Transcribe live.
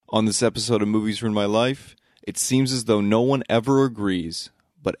On this episode of Movies Ruin My Life, it seems as though no one ever agrees,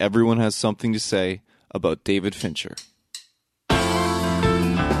 but everyone has something to say about David Fincher.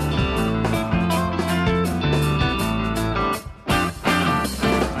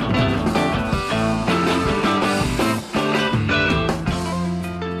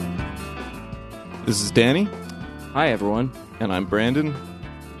 This is Danny. Hi, everyone. And I'm Brandon.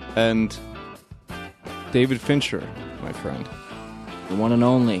 And David Fincher, my friend. The one and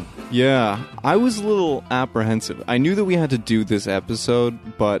only. Yeah, I was a little apprehensive. I knew that we had to do this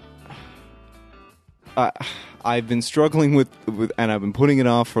episode, but I've been struggling with, and I've been putting it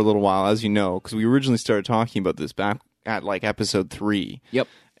off for a little while, as you know, because we originally started talking about this back at like episode 3. Yep.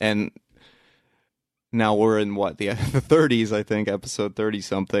 And now we're in what, the 30s, I think, episode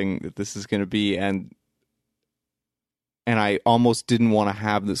 30-something that this is going to be, and I almost didn't want to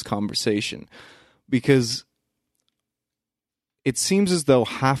have this conversation because it seems as though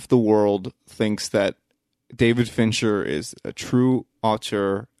half the world thinks that David Fincher is a true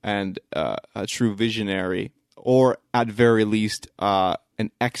auteur and a true visionary, or at very least an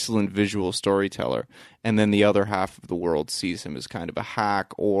excellent visual storyteller, and then the other half of the world sees him as kind of a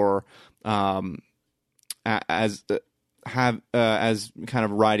hack or as kind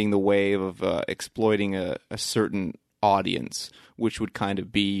of riding the wave of exploiting a certain audience, which would kind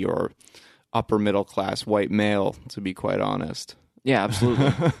of be your upper middle class white male, to be quite honest. Yeah,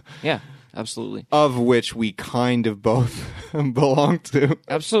 absolutely. Yeah, absolutely. Of which we kind of both belong to.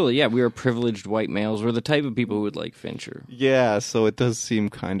 Absolutely, yeah. We are privileged white males. We're the type of people who would like Fincher. Yeah, so it does seem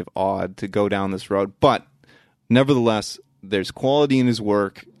kind of odd to go down this road. But nevertheless, there's quality in his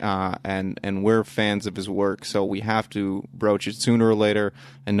work, and we're fans of his work, so we have to broach it sooner or later,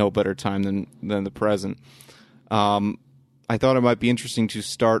 and no better time than the present. I thought it might be interesting to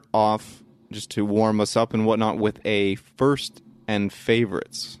start off, just to warm us up and whatnot, with a first and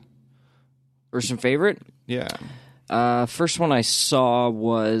favorites. First and favorite? Yeah. First one I saw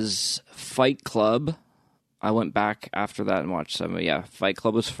was Fight Club. I went back after that and watched some. Yeah, Fight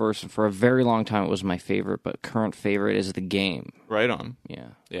Club was first, and for a very long time it was my favorite, but current favorite is The Game. Right on. Yeah.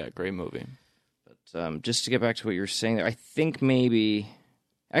 Yeah, great movie. But just to get back to what you were saying there, I think maybe...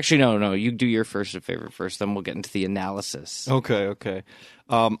 Actually, no, you do your first and favorite first, then we'll get into the analysis. Okay.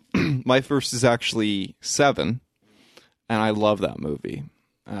 My first is actually Seven, and I love that movie,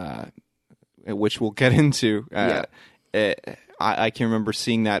 which we'll get into. I can remember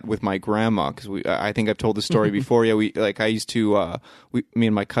seeing that with my grandma, because I think I've told the story before. Yeah, I used to, me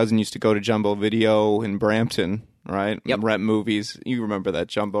and my cousin used to go to Jumbo Video in Brampton, right? Yep. Rent movies. You remember that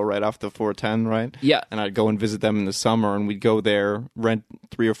Jumbo right off the 410, right? Yeah. And I'd go and visit them in the summer, and we'd go there, rent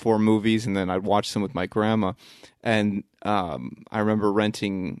 3 or 4 movies, and then I'd watch them with my grandma. And I remember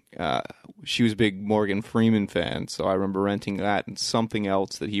renting, she was a big Morgan Freeman fan, so I remember renting that and something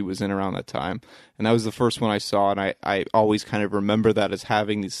else that he was in around that time. And that was the first one I saw, and I always kind of remember that as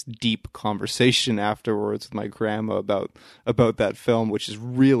having this deep conversation afterwards with my grandma about that film, which is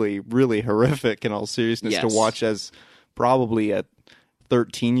really, really horrific in all seriousness. Yes. To watch as probably a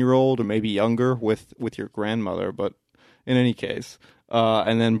 13-year-old or maybe younger with your grandmother, but in any case...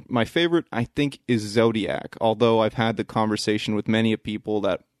 and then my favorite, I think, is Zodiac, although I've had the conversation with many people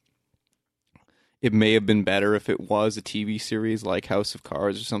that it may have been better if it was a TV series like House of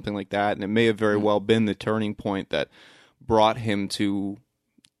Cards or something like that, and it may have very well been the turning point that brought him to,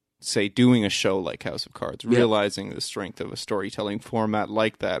 say, doing a show like House of Cards, realizing the strength of a storytelling format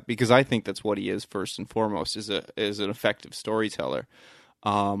like that, because I think that's what he is first and foremost, is an effective storyteller.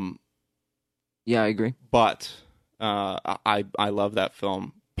 Yeah, I agree. But... I love that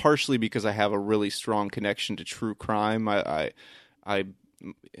film, partially because I have a really strong connection to true crime. I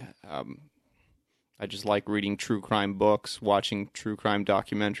just like reading true crime books, watching true crime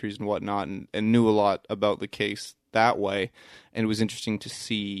documentaries and whatnot, and knew a lot about the case that way. And it was interesting to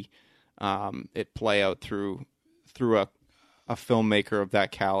see it play out through a filmmaker of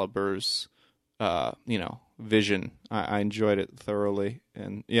that caliber's vision. I enjoyed it thoroughly,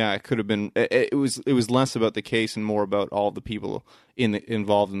 and yeah, it could have been. It was less about the case and more about all the people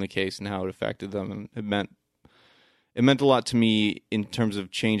involved in the case and how it affected them, and it meant a lot to me in terms of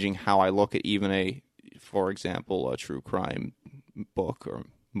changing how I look at even for example, a true crime book or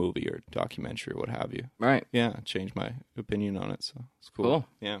movie or documentary or what have you. Right. Yeah, changed my opinion on it, so it's cool. Cool.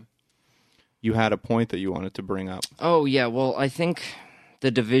 Yeah. You had a point that you wanted to bring up. Oh yeah, well, I think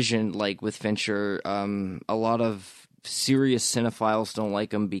The Division, like with Fincher, a lot of serious cinephiles don't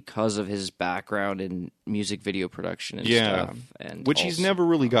like him because of his background in music video production and stuff. And which he's never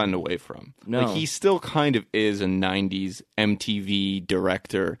really gotten away from. No. Like, he still kind of is a 90s MTV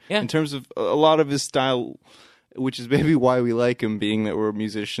director. Yeah. In terms of a lot of his style, which is maybe why we like him, being that we're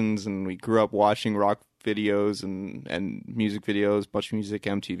musicians and we grew up watching rock videos and music videos, Much Music,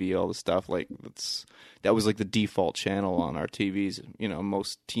 MTV, all the stuff. Like that was like the default channel on our TVs,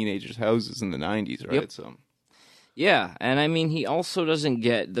 most teenagers' houses in the 90s, right? Yep. So Yeah, and I mean, he also doesn't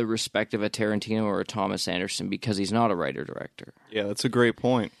get the respect of a Tarantino or a Thomas Anderson because he's not a writer-director. yeah, that's a great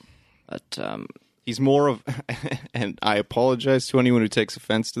point. But He's more of, and I apologize to anyone who takes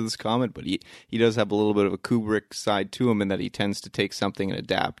offense to this comment, but he does have a little bit of a Kubrick side to him in that he tends to take something and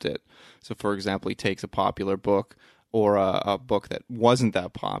adapt it. So, for example, he takes a popular book or a book that wasn't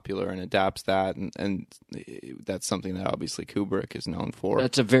that popular and adapts that, and that's something that obviously Kubrick is known for.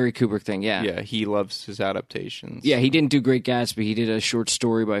 that's a very Kubrick thing, yeah. Yeah, he loves his adaptations. Yeah, he didn't do Great Gatsby. He did a short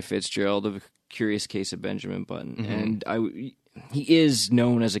story by Fitzgerald, A Curious Case of Benjamin Button. Mm-hmm. And he is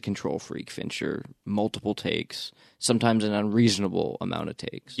known as a control freak, Fincher. Multiple takes, sometimes an unreasonable amount of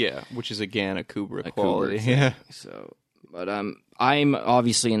takes. Yeah, which is, again, a Kubrick A quality. Kubrick thing. Yeah. So, but I'm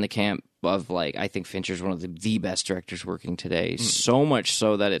obviously in the camp of, like, I think Fincher's one of the best directors working today. So much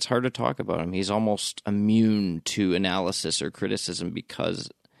so that it's hard to talk about him. He's almost immune to analysis or criticism because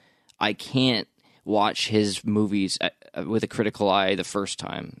I can't watch his movies with a critical eye the first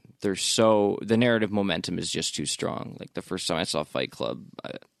time. The narrative momentum is just too strong. Like the first time I saw Fight Club,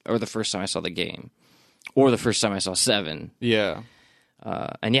 or the first time I saw The Game, or the first time I saw Seven. Yeah.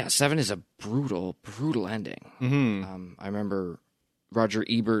 And yeah, Seven is a brutal, brutal ending. Mm-hmm. I remember Roger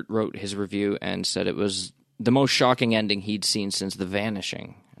Ebert wrote his review and said it was the most shocking ending he'd seen since The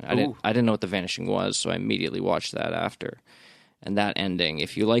Vanishing. I didn't know what The Vanishing was, so I immediately watched that after. And that ending,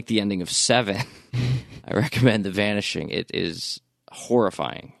 if you like the ending of Seven, I recommend The Vanishing. It is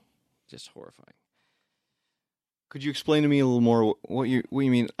horrifying. Just horrifying. Could you explain to me a little more what you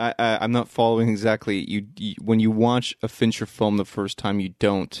mean? I'm not following exactly. You when you watch a Fincher film the first time, you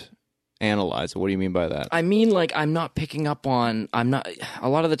don't analyze it. What do you mean by that? I mean, like, I'm not picking up on. I'm not. A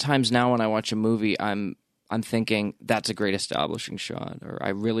lot of the times now, when I watch a movie, I'm thinking that's a great establishing shot, or I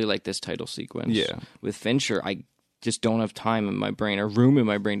really like this title sequence. Yeah. With Fincher, I just don't have time in my brain or room in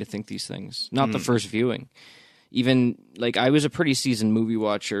my brain to think these things. Not the first viewing. Even, like, I was a pretty seasoned movie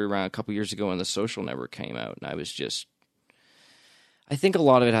watcher around a couple years ago when The Social Network came out, and I was just... I think a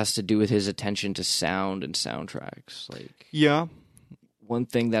lot of it has to do with his attention to sound and soundtracks. Like, Yeah. one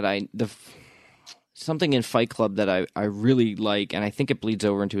thing that something in Fight Club that I really like, and I think it bleeds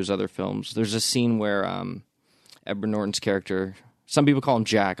over into his other films. There's a scene where Edward Norton's character, some people call him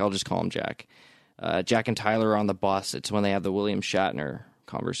Jack, I'll just call him Jack. Jack and Tyler are on the bus. It's when they have the William Shatner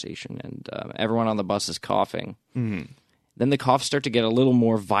conversation, and everyone on the bus is coughing. Mm-hmm. Then the coughs start to get a little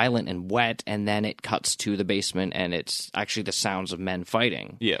more violent and wet, and then it cuts to the basement, and it's actually the sounds of men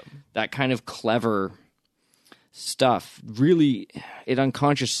fighting. Yeah. That kind of clever stuff, really, it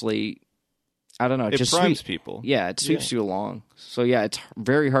unconsciously, I don't know, It just primes people. Yeah, it sweeps you along. So yeah, it's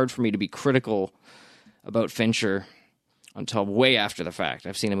very hard for me to be critical about Fincher until way after the fact.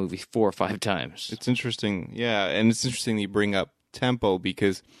 I've seen a movie 4 or 5 times. It's interesting. Yeah, and it's interesting that you bring up tempo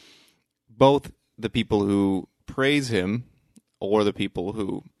because both the people who praise him or the people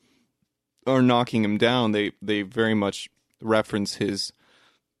who are knocking him down, they very much reference his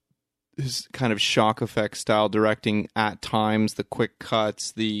kind of shock effect style directing at times, the quick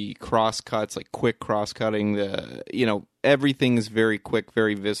cuts, the cross cuts, like quick cross cutting, everything is very quick,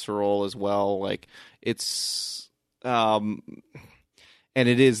 very visceral as well. Like it's and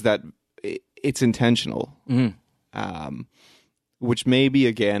it is that it's intentional. Mm-hmm. Which maybe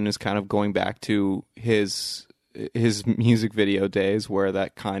again is kind of going back to his music video days where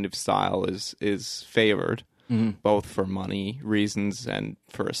that kind of style is favored, both for money reasons and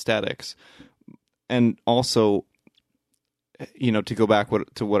for aesthetics. And also, to go back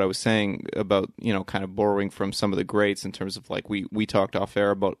to what I was saying about, kind of borrowing from some of the greats in terms of like we talked off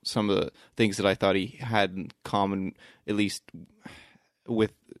air about some of the things that I thought he had in common, at least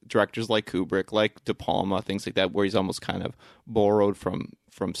with directors like Kubrick, like De Palma, things like that, where he's almost kind of borrowed from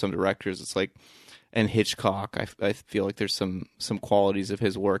some directors. It's like, and Hitchcock, I feel like there's some qualities of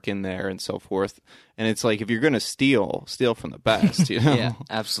his work in there and so forth. And it's like, if you're going to steal from the best, Yeah,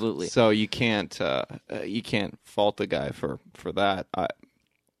 absolutely. So you can't fault the guy for that.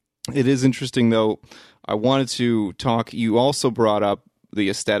 It is interesting though. I wanted to talk. You also brought up the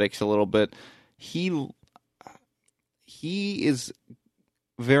aesthetics a little bit. He is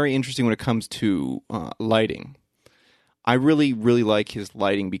very interesting when it comes to lighting. I really, really like his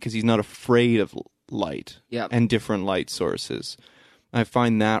lighting because he's not afraid of light and different light sources. I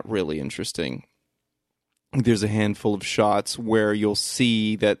find that really interesting. There's a handful of shots where you'll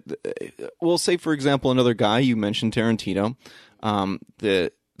see that, well, say, for example, another guy, you mentioned Tarantino,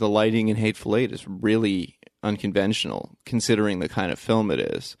 the lighting in Hateful Eight is really unconventional, considering the kind of film it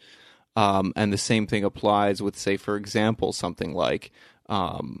is. And the same thing applies with, say, for example, something like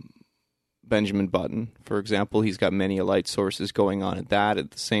Benjamin Button. For example, he's got many light sources going on at that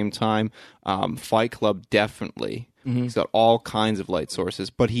at the same time. Fight Club, definitely. He's got all kinds of light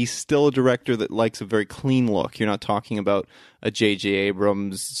sources, but he's still a director that likes a very clean look. You're not talking about a J.J.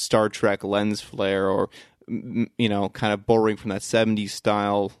 Abrams Star Trek lens flare or, kind of borrowing from that 70s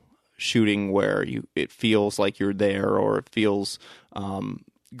style shooting where it feels like you're there, or it feels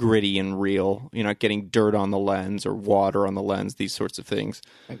gritty and real. You're not getting dirt on the lens or water on the lens, these sorts of things.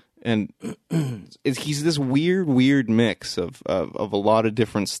 And he's this weird mix of a lot of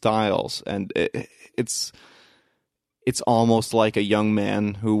different styles, and it's almost like a young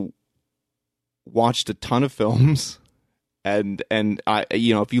man who watched a ton of films, and I,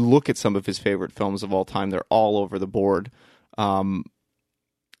 if you look at some of his favorite films of all time, they're all over the board, and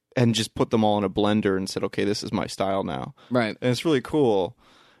just put them all in a blender and said, okay, this is my style now. Right. And it's really cool.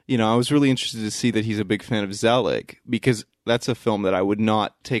 I was really interested to see that he's a big fan of Zelig, because that's a film that I would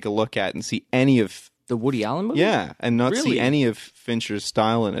not take a look at and see any of the Woody Allen movie. Yeah, and not Really? see any of Fincher's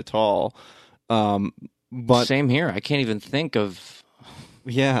style in at all. But Same here. I can't even think of.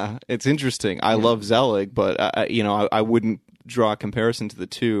 yeah, it's interesting. I love Zelig, but I wouldn't draw a comparison to the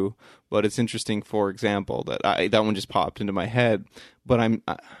two. But it's interesting, for example, that that one just popped into my head. But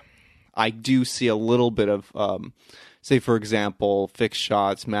I do see a little bit of, say, for example, fixed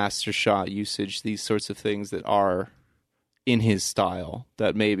shots, master shot usage, these sorts of things that are in his style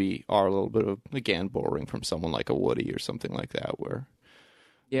that maybe are a little bit of, again, borrowing from someone like a Woody or something like that, where.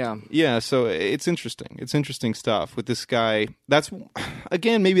 Yeah, so it's interesting. It's interesting stuff with this guy. That's,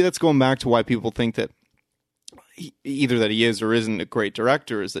 again, maybe that's going back to why people think that either that he is or isn't a great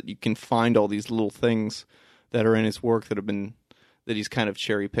director, is that you can find all these little things that are in his work that he's kind of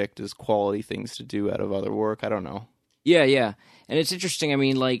cherry-picked as quality things to do out of other work. I don't know. Yeah. And it's interesting. I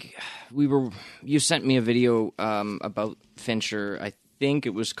mean, like, you sent me a video about Fincher. I think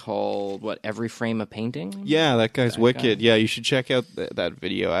it was called, Every Frame a Painting? Yeah, that guy's wicked. Yeah, you should check out that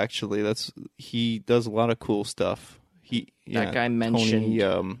video, actually. He does a lot of cool stuff. That guy mentioned...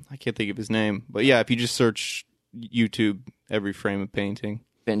 Tony, I can't think of his name. But yeah, if you just search YouTube, Every Frame a Painting.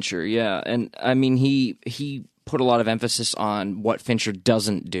 Fincher, yeah. And, I mean, he put a lot of emphasis on what Fincher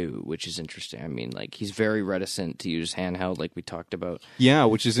doesn't do, which is interesting. I mean, like, he's very reticent to use handheld, like we talked about. Yeah,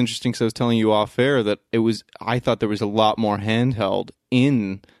 which is interesting, because I was telling you off air that I thought there was a lot more handheld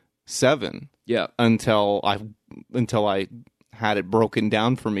in Seven. Yeah. Until I had it broken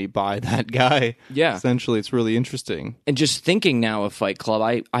down for me by that guy. Yeah. Essentially, it's really interesting. And just thinking now of Fight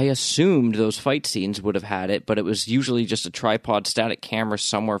Club, I assumed those fight scenes would have had it, but it was usually just a tripod static camera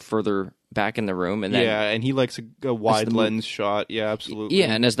somewhere further back in the room. And then, yeah, and he likes a wide lens shot. Yeah, absolutely.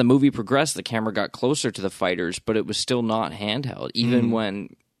 Yeah, and as the movie progressed, the camera got closer to the fighters, but it was still not handheld. Even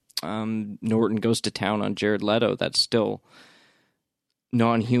when Norton goes to town on Jared Leto, that's still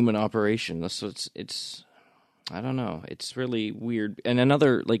non-human operation. So it's I don't know. It's really weird. And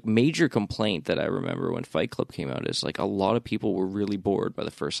another major complaint that I remember when Fight Club came out is a lot of people were really bored by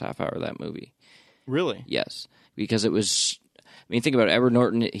the first half hour of that movie. Really? Yes, because it was. I mean, think about it. Edward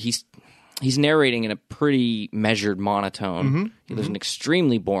Norton. He's narrating in a pretty measured monotone. He lives an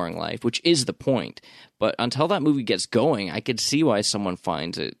extremely boring life, which is the point. But until that movie gets going, I could see why someone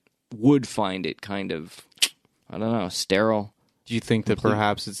would find it kind of, I don't know, sterile. Do you think that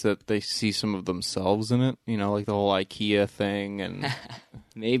perhaps it's that they see some of themselves in it? Like the whole IKEA thing and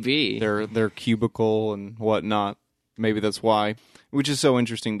maybe their cubicle and whatnot. Maybe that's why. Which is so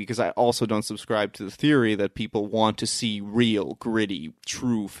interesting, because I also don't subscribe to the theory that people want to see real, gritty,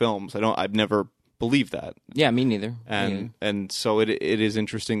 true films. I've never believed that. Yeah, me neither. And so it is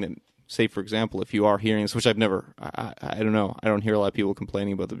interesting that, say, for example, if you are hearing this, which I've never, I don't know, I don't hear a lot of people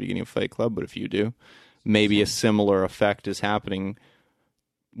complaining about the beginning of Fight Club, but if you do, maybe a similar effect is happening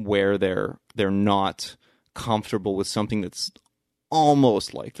where they're not comfortable with something that's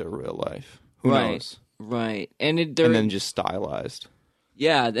almost like their real life. Who knows? Right. And then just stylized.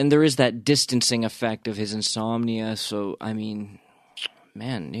 Yeah, and there is that distancing effect of his insomnia. So, I mean,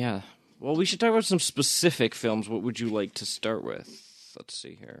 man, yeah. Well, we should talk about some specific films. What would you like to start with? Let's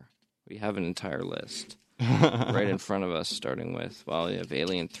see here. We have an entire list right in front of us, starting with, we have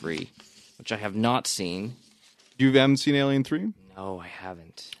Alien 3, which I have not seen. You haven't seen Alien 3? No, I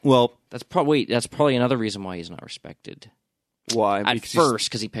haven't. Well, that's probably another reason why he's not respected. Why?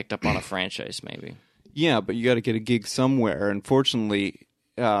 Because he picked up on a franchise, maybe. Yeah, but you got to get a gig somewhere. Unfortunately,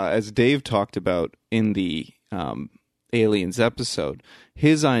 as Dave talked about in the Aliens episode,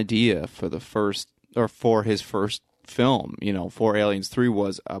 his idea for his first film, for Aliens 3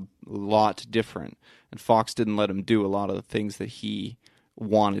 was a lot different. and Fox didn't let him do a lot of the things that he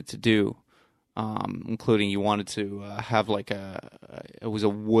wanted to do, including he wanted to have like it was a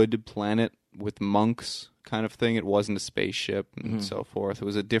wood planet with monks kind of thing. It wasn't a spaceship and so forth. It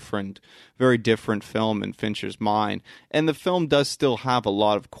was a very different film in Fincher's mind. And the film does still have a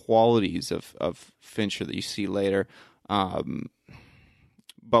lot of qualities of Fincher that you see later.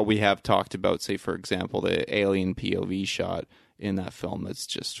 But we have talked about, say, for example, the alien POV shot in that film that's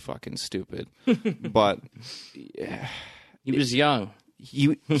just fucking stupid. But he was young.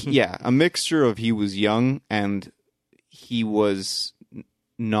 Yeah, a mixture of he was young and he was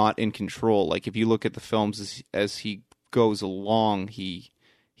not in control. Like if you look at the films as he goes along, he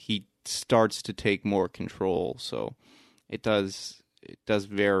starts to take more control. So it does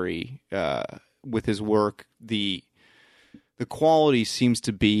vary with his work. The quality seems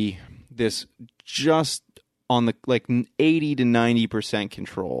to be this just on the like 80 to 90%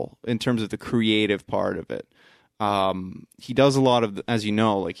 control in terms of the creative part of it. He does a lot of, as you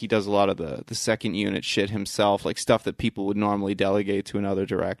know, like he does a lot of the second unit shit himself, like stuff that people would normally delegate to another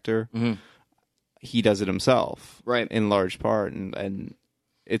director. Mm-hmm. He does it himself, right, in large part, and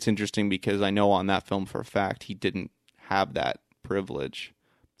it's interesting because I know on that film for a fact he didn't have that privilege.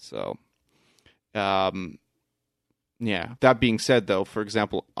 So, yeah. That being said, though, for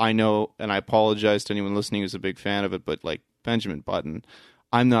example, I know, and I apologize to anyone listening who's a big fan of it, but like Benjamin Button,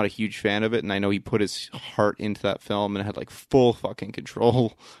 I'm not a huge fan of it, and I know he put his heart into that film and had like full fucking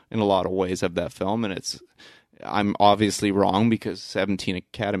control in a lot of ways of that film, and I'm obviously wrong because 17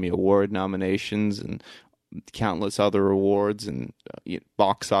 Academy Award nominations and countless other awards and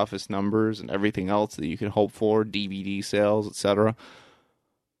box office numbers and everything else that you can hope for, DVD sales, etc.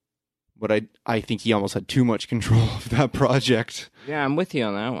 But I think he almost had too much control of that project. Yeah, I'm with you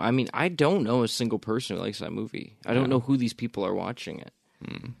on that one. I mean, I don't know a single person who likes that movie. I don't know who these people are watching it.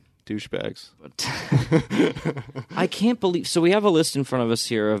 Douchebags. But I can't believe... So we have a list in front of us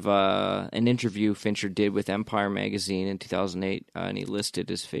here of an interview Fincher did with Empire Magazine in 2008, and he listed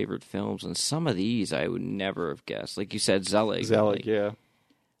his favorite films. And some of these I would never have guessed. Like you said, Zelig. Zelig, yeah.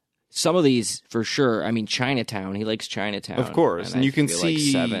 Some of these, for sure. I mean, Chinatown. He likes Chinatown. Of course. And you can see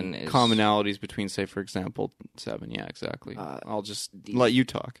like Seven is... commonalities between, say, for example, Seven. Yeah, exactly. I'll just let you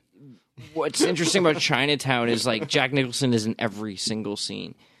talk. What's interesting about Chinatown is like Jack Nicholson is in every single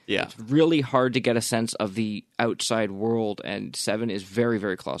scene. Yeah. It's really hard to get a sense of the outside world, and Seven is very,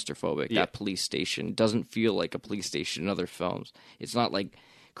 very claustrophobic. Yeah. That police station doesn't feel like a police station in other films. It's not like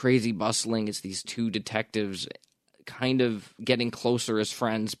crazy bustling. It's these two detectives kind of getting closer as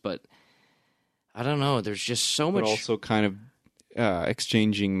friends, but I don't know. There's just so much. But also kind of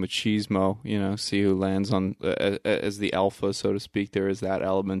exchanging machismo, see who lands on as the alpha, so to speak. There is that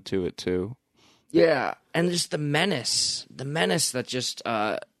element to it, too. Yeah, and just the menace that just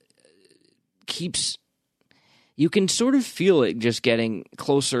keeps... You can sort of feel it just getting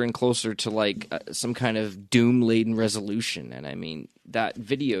closer and closer to like some kind of doom-laden resolution. And I mean, that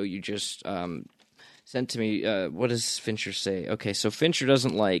video you just sent to me, what does Fincher say? Okay, so Fincher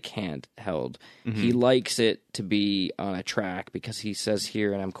doesn't like handheld. Mm-hmm. He likes it to be on a track because he says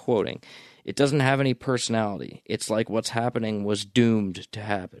here, and I'm quoting, "It doesn't have any personality. It's like what's happening was doomed to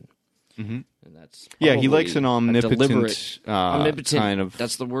happen." Mm-hmm. And that's he likes an omnipotent kind of...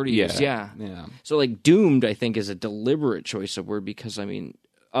 That's the word he used, yeah. So, like, doomed, I think, is a deliberate choice of word because, I mean,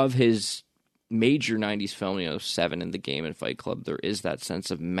 of his major 90s film, Seven and The Game and Fight Club, there is that sense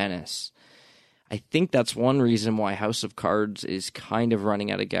of menace. I think that's one reason why House of Cards is kind of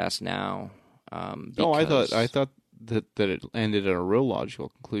running out of gas now. No, I thought that it ended at a real logical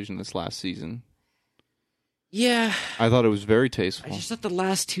conclusion this last season. Yeah. I thought it was very tasteful. I just thought the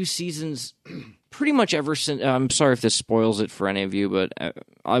last two seasons, pretty much ever since... I'm sorry if this spoils it for any of you, but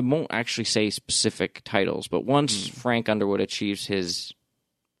I won't actually say specific titles. But once Frank Underwood achieves his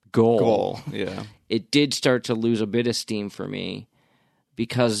goal, yeah, it did start to lose a bit of steam for me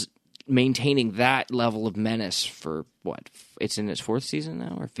because maintaining that level of menace for what? It's in its fourth season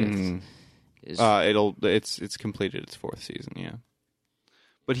now or fifth? It's completed its fourth season, yeah.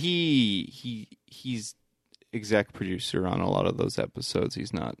 But he's exec producer on a lot of those episodes.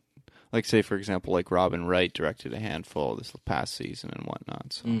 He's not, like, say, for example, like Robin Wright directed a handful this past season and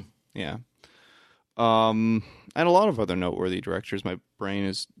whatnot. So, yeah. And a lot of other noteworthy directors. My brain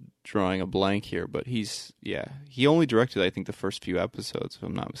is drawing a blank here, but he only directed, I think, the first few episodes, if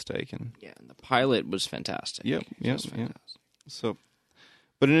I'm not mistaken. Yeah, and the pilot was fantastic. Yep. So,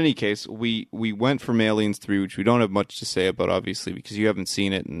 but in any case, we went from Aliens 3, which we don't have much to say about, obviously, because you haven't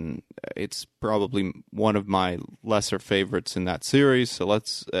seen it, and it's probably one of my lesser favorites in that series. So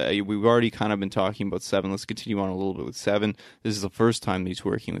we've already kind of been talking about 7. Let's continue on a little bit with 7. This is the first time he's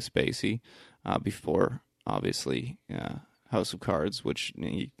working with Spacey. before, obviously, House of Cards, which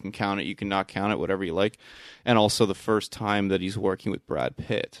you can count it, you can not count it, whatever you like. And also the first time that he's working with Brad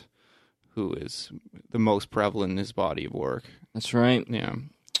Pitt, who is the most prevalent in his body of work. That's right. Yeah.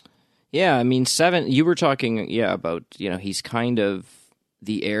 Yeah, I mean, Seven, you were talking, about, he's kind of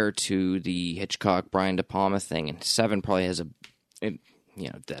the heir to the Hitchcock, Brian De Palma thing, and Seven probably has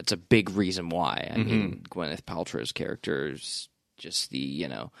that's a big reason why. I mean, Gwyneth Paltrow's character is just the,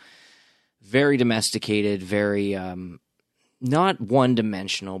 very domesticated, very, not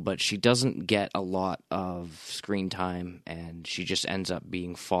one-dimensional, but she doesn't get a lot of screen time, and she just ends up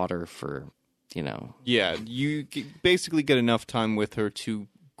being fodder for, Yeah, you basically get enough time with her to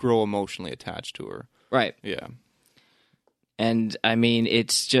grow emotionally attached to her. Right. Yeah. And, I mean,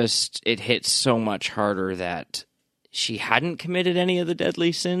 it's just, it hits so much harder that she hadn't committed any of the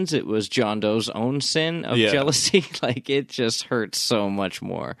deadly sins. It was John Doe's own sin of jealousy. Like, it just hurts so much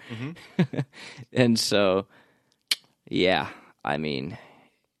more. Mm-hmm. And so, yeah, I mean,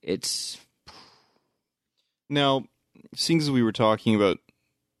 it's... Now, seeing as we were talking about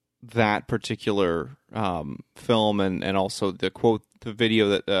that particular film and also the video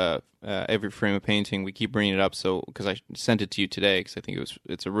that Every Frame of Painting, we keep bringing it up because I sent it to you today because I think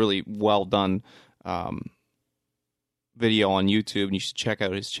it's a really well done video on YouTube, and you should check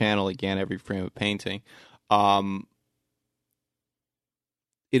out his channel again, Every Frame of Painting.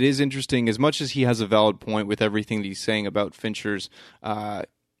 It is interesting, as much as he has a valid point with everything that he's saying about Fincher's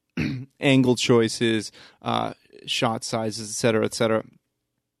angle choices, shot sizes, etc., etc.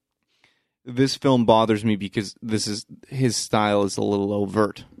 This film bothers me because his style is a little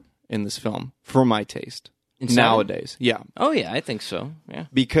overt in this film, for my taste. Nowadays. Yeah. Oh, yeah, I think so. Yeah.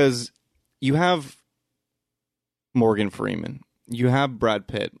 Because you have Morgan Freeman, you have Brad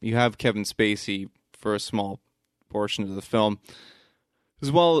Pitt, you have Kevin Spacey for a small portion of the film,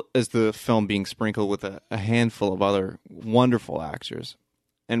 as well as the film being sprinkled with a handful of other wonderful actors.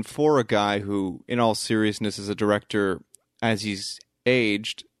 And for a guy who, in all seriousness, is a director as he's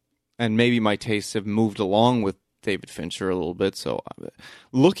aged, and maybe my tastes have moved along with David Fincher a little bit, so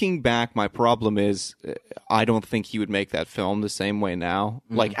looking back, my problem is I don't think he would make that film the same way now,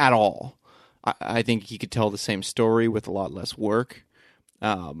 like at all. I think he could tell the same story with a lot less work,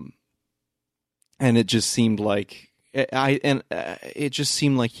 and it just seemed like it just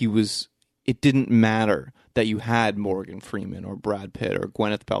seemed like he was. It didn't matter that you had Morgan Freeman or Brad Pitt or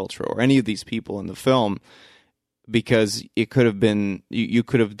Gwyneth Paltrow or any of these people in the film, because it could have been you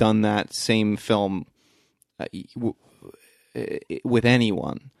could have done that same film with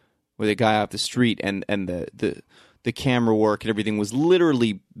anyone, with a guy off the street, and the camera work and everything was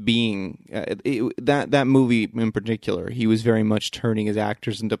literally being that movie in particular. He was very much turning his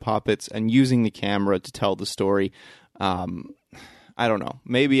actors into puppets and using the camera to tell the story. I don't know.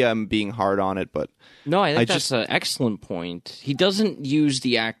 Maybe I'm being hard on it, but no, I think that's an excellent point. He doesn't use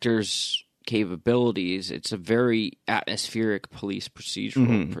the actors' capabilities. It's a very atmospheric police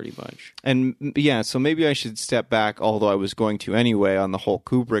procedural, pretty much. And yeah, so maybe I should step back, although I was going to anyway, on the whole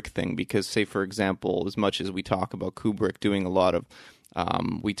Kubrick thing, because, say, for example, as much as we talk about Kubrick doing a lot of,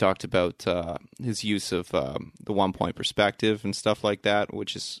 we talked about his use of the one-point perspective and stuff like that,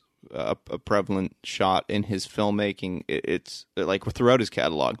 which is a prevalent shot in his filmmaking. It's like throughout his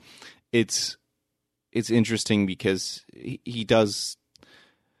catalog. It's interesting because he does.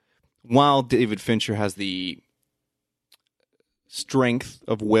 While David Fincher has the strength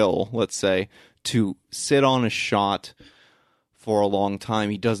of will, let's say, to sit on a shot for a long time,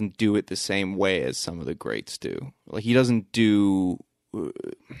 he doesn't do it the same way as some of the greats do. Like, he doesn't do,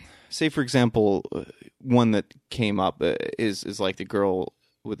 say, for example, one that came up is like the girl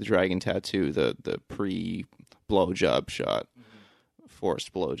with the dragon tattoo, the pre-blowjob shot,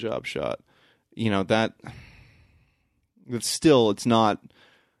 forced blowjob shot. You know, that, but still, it's not.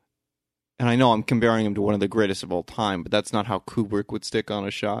 And I know I'm comparing him to one of the greatest of all time, but that's not how Kubrick would stick on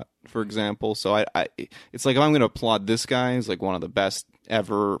a shot, for example. So I it's like, if I'm going to applaud this guy as like one of the best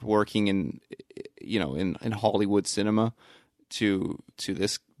ever working in Hollywood cinema to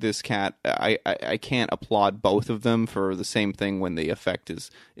this cat, I can't applaud both of them for the same thing when the effect is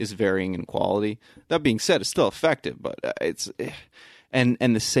varying in quality. That being said, it's still effective, but it's and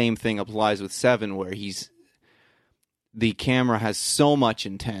the same thing applies with Seven, where the camera has so much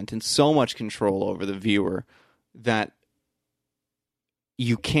intent and so much control over the viewer that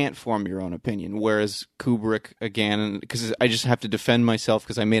you can't form your own opinion. Whereas Kubrick, again, because I just have to defend myself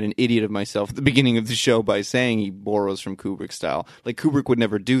because I made an idiot of myself at the beginning of the show by saying he borrows from Kubrick style. Like, Kubrick would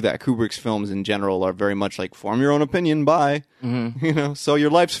never do that. Kubrick's films in general are very much like, form your own opinion, bye. Mm-hmm. So your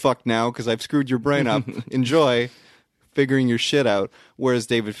life's fucked now because I've screwed your brain up. Enjoy. figuring your shit out. Whereas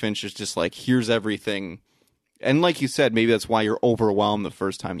David Fincher's just like, here's everything. And like you said, maybe that's why you're overwhelmed the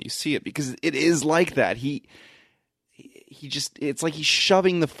first time you see it, because it is like that. He just, it's like he's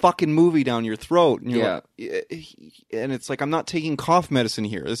shoving the fucking movie down your throat. And you're and it's like, I'm not taking cough medicine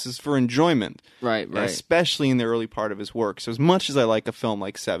here. This is for enjoyment. Right. Especially in the early part of his work. So as much as I like a film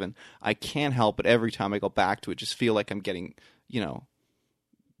like Seven, I can't help but every time I go back to it, just feel like I'm getting,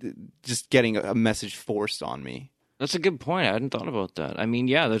 just getting a message forced on me. That's a good point. I hadn't thought about that. I mean,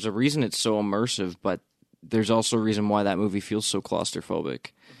 yeah, there's a reason it's so immersive, but there's also a reason why that movie feels so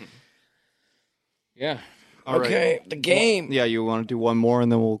claustrophobic. Yeah. Okay, the game. Well, yeah, you want to do one more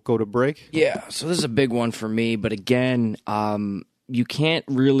and then we'll go to break? Yeah, so this is a big one for me, but again, you can't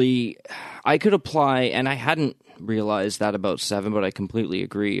really... I could apply, and I hadn't realized that about Seven, but I completely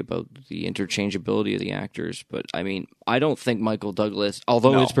agree about the interchangeability of the actors. But, I mean, I don't think Michael Douglas,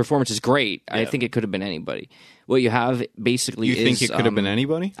 although his performance is great, I think it could have been anybody. What you have basically is... You think it could have been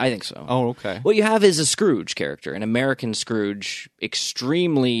anybody? I think so. Oh, okay. What you have is a Scrooge character, an American Scrooge,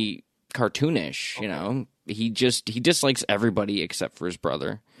 extremely cartoonish, you know? He dislikes everybody except for his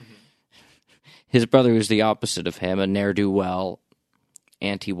brother. His brother is the opposite of him, a ne'er-do-well,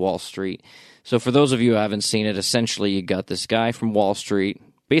 anti-Wall Street. So for those of you who haven't seen it, essentially you got this guy from Wall Street,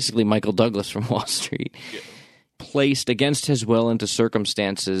 basically Michael Douglas from Wall Street, placed against his will into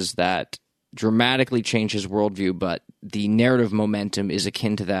circumstances that dramatically change his worldview, but the narrative momentum is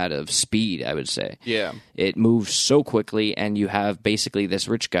akin to that of Speed, I would say. Yeah. It moves so quickly, and you have basically this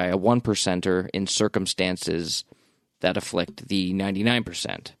rich guy, a 1%er, in circumstances that afflict the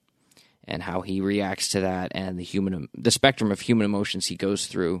 99%, and how he reacts to that, and the spectrum of human emotions he goes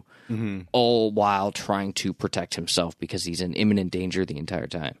through, all while trying to protect himself because he's in imminent danger the entire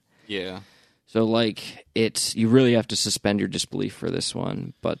time. Yeah. So, like, you really have to suspend your disbelief for this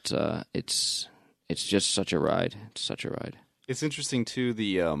one, but it's just such a ride. It's such a ride. It's interesting too.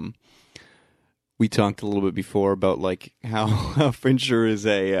 We talked a little bit before about like how Fincher is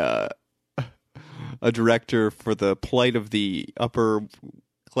a director for the plight of the upper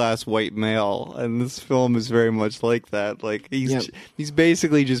class white male, and this film is very much like that. Like he's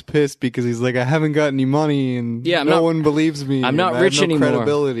basically just pissed because he's like, I haven't got any money, and no one believes me. I'm not and rich I have no anymore.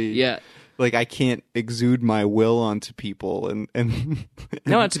 Credibility. Yeah. Like, I can't exude my will onto people, and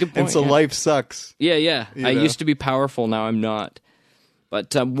no, that's a good point. And so life sucks. Yeah. I used to be powerful, now I'm not.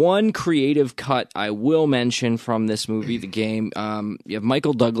 But one creative cut I will mention from this movie, The Game, you have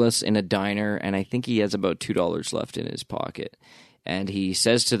Michael Douglas in a diner, and I think he has about $2 left in his pocket. And he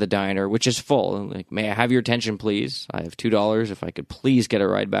says to the diner, which is full, like, may I have your attention, please? I have $2. If I could please get a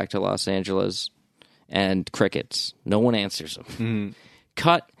ride back to Los Angeles. And crickets. No one answers him.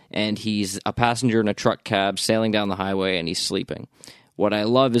 Cut. And he's a passenger in a truck cab sailing down the highway, and he's sleeping. What I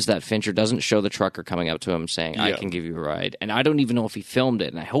love is that Fincher doesn't show the trucker coming up to him saying, I can give you a ride. And I don't even know if he filmed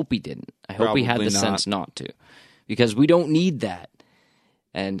it, and I hope he didn't. I hope he had the sense not to. Because we don't need that.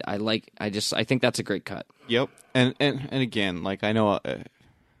 And I think that's a great cut. Yep. And again, like, I know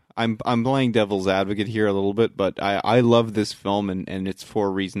I'm playing devil's advocate here a little bit, but I love this film, and it's for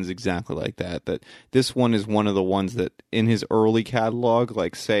reasons exactly like that. That this one is one of the ones that in his early catalog,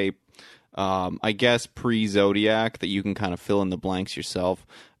 like say, I guess pre-Zodiac, that you can kind of fill in the blanks yourself.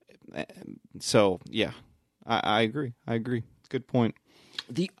 So yeah, I agree. Good point.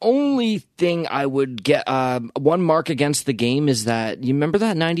 The only thing I would get one mark against The Game is that you remember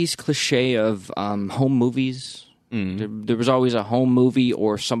that 90s cliche of home movies. There was always a home movie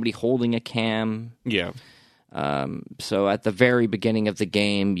or somebody holding a cam. Yeah. So at the very beginning of The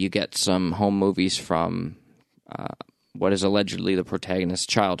Game, you get some home movies from what is allegedly the protagonist's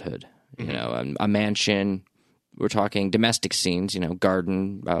childhood. You know, a mansion. We're talking domestic scenes,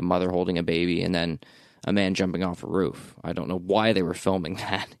 garden, mother holding a baby, and then a man jumping off a roof. I don't know why they were filming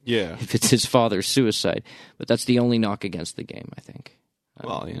that. Yeah. If it's his father's suicide. But that's the only knock against The Game, I think.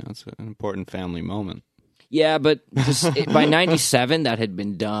 Well, it's an important family moment. Yeah, but by 97, that had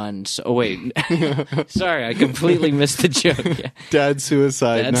been done. So, wait. Sorry, I completely missed the joke. Yeah. Dad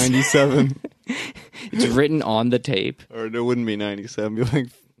suicide, 97. It's written on the tape. Or it wouldn't be 97. It'd be like,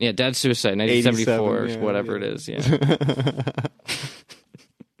 yeah, Dad suicide, 1974, or whatever it is. Yeah.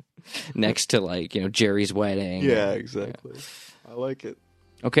 Next to, Jerry's wedding. Yeah, exactly. Yeah. I like it.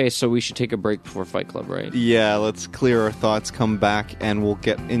 Okay, so we should take a break before Fight Club, right? Yeah, let's clear our thoughts, come back, and we'll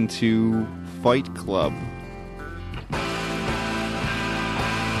get into Fight Club.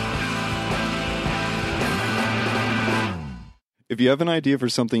 If you have an idea for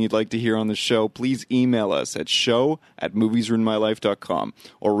something you'd like to hear on the show, please email us at show@moviesruinmylife.com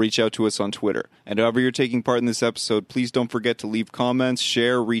or reach out to us on Twitter. And however you're taking part in this episode, please don't forget to leave comments,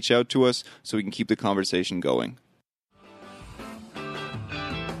 share, reach out to us so we can keep the conversation going.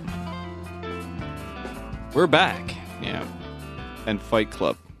 We're back. Yeah. And Fight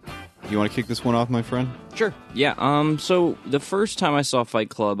Club. You want to kick this one off, my friend? Sure. Yeah. So the first time I saw Fight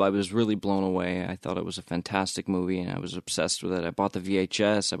Club, I was really blown away. I thought it was a fantastic movie, and I was obsessed with it. I bought the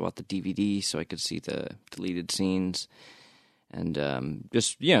VHS, I bought the DVD so I could see the deleted scenes, and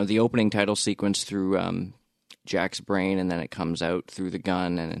just the opening title sequence through Jack's brain, and then it comes out through the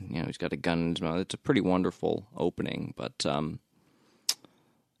gun, and he's got a gun in his mouth. It's a pretty wonderful opening, but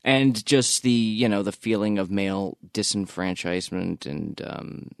and just the the feeling of male disenfranchisement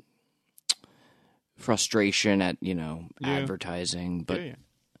and frustration at advertising, but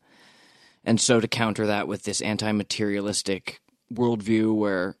and so to counter that with this anti-materialistic worldview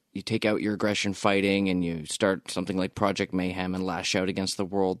where you take out your aggression fighting and you start something like Project Mayhem and lash out against the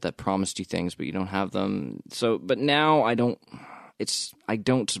world that promised you things but you don't have them. So, but now I don't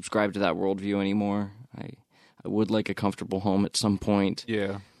subscribe to that worldview anymore. I would like a comfortable home at some point.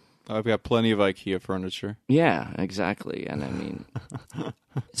 Yeah. I've got plenty of IKEA furniture. Yeah, exactly. And I mean,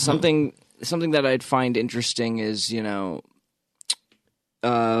 something that I'd find interesting is, there's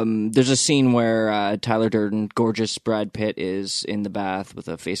a scene where Tyler Durden, gorgeous Brad Pitt, is in the bath with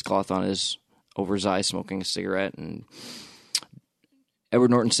a face cloth over his eye, smoking a cigarette, and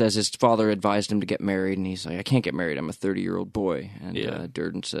Edward Norton says his father advised him to get married, and he's like, I can't get married, I'm a 30-year-old boy. And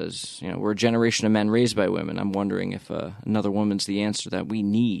Durden says, we're a generation of men raised by women. I'm wondering if another woman's the answer that we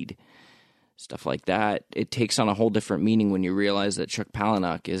need. Stuff like that. It takes on a whole different meaning when you realize that Chuck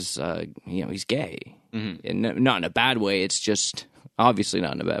Palahniuk is, he's gay. Mm-hmm. And not in a bad way, it's just, obviously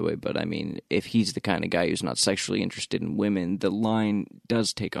not in a bad way, but I mean, if he's the kind of guy who's not sexually interested in women, the line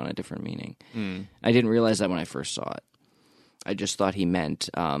does take on a different meaning. Mm. I didn't realize that when I first saw it. I just thought he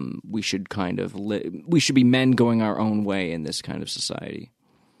meant we should we should be men going our own way in this kind of society.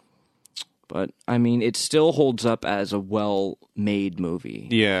 But, I mean, it still holds up as a well-made movie.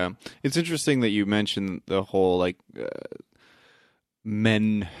 Yeah. It's interesting that you mentioned the whole,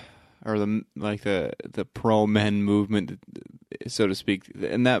 men, or the pro-men movement, so to speak.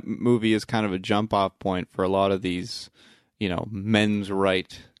 And that movie is kind of a jump-off point for a lot of these, men's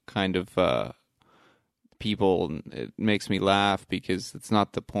right kind of people. And it makes me laugh because it's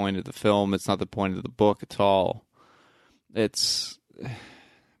not the point of the film. It's not the point of the book at all. It's...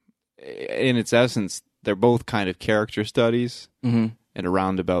 in its essence, they're both kind of character studies in a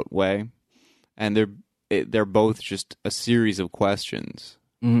roundabout way, and they're both just a series of questions.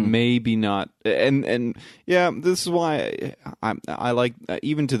 Mm-hmm. Maybe not, and yeah, this is why I like,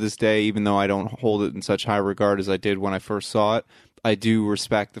 even to this day, even though I don't hold it in such high regard as I did when I first saw it, I do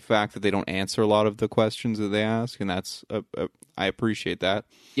respect the fact that they don't answer a lot of the questions that they ask, and that's I appreciate that.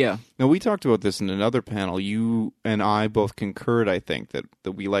 Yeah. Now, we talked about this in another panel. You and I both concurred, I think, that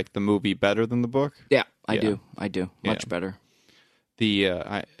we like the movie better than the book. Yeah, I do. Much better.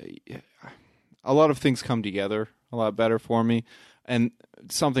 A lot of things come together a lot better for me. And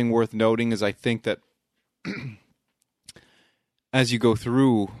something worth noting is I think that as you go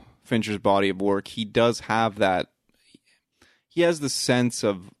through Fincher's body of work, he does have that. He has the sense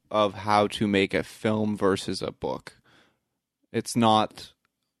of how to make a film versus a book. It's not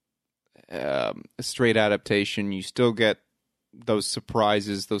a straight adaptation. You still get those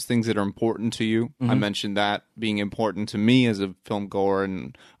surprises, those things that are important to you. Mm-hmm. I mentioned that being important to me as a film goer,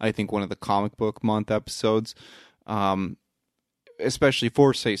 and I think one of the comic book month episodes, especially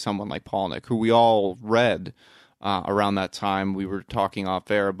for, say, someone like Palahniuk, who we all read around that time. We were talking off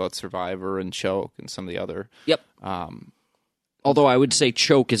air about Survivor and Choke and some of the other. Yep. Although I would say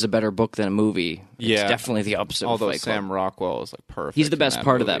Choke is a better book than a movie. It's definitely the opposite. Although of Fight Club. Sam Rockwell is perfect. He's the best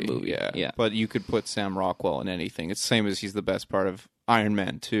part of that movie. Yeah. But you could put Sam Rockwell in anything. It's the same as he's the best part of Iron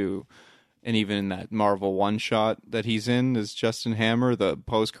Man 2. And even in that Marvel one-shot that he's in as Justin Hammer, the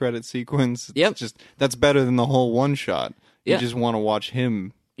post-credit sequence. That's better than the whole one-shot. You just want to watch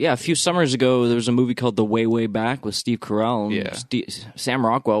him. Yeah, a few summers ago, there was a movie called The Way, Way Back with Steve Carell. And Sam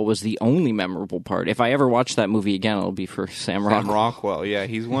Rockwell was the only memorable part. If I ever watch that movie again, it'll be for Sam Rockwell. Sam Rockwell, yeah,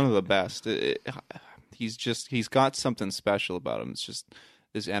 he's one of the best. He's got something special about him. It's just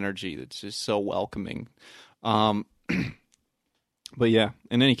this energy that's just so welcoming. But yeah,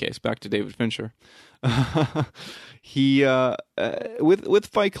 in any case, back to David Fincher. He with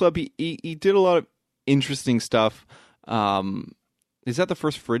Fight Club, he did a lot of interesting stuff. Is that the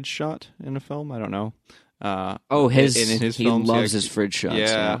first fridge shot in a film? I don't know. In his he films, loves his fridge shots.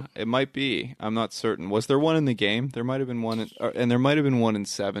 Yeah, it might be. I'm not certain. Was there one in the game? There might have been one, and there might have been one in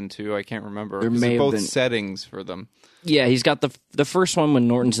 7 too. I can't remember. There may have both been settings for them. Yeah, he's got the first one when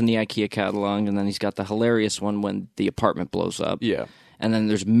Norton's in the IKEA catalog, and then he's got the hilarious one when the apartment blows up. Yeah, and then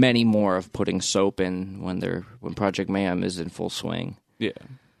there's many more of putting soap in when Project Mayhem is in full swing. Yeah,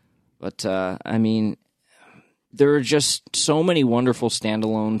 but I mean, there are just so many wonderful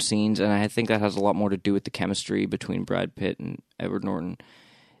standalone scenes, and I think that has a lot more to do with the chemistry between Brad Pitt and Edward Norton.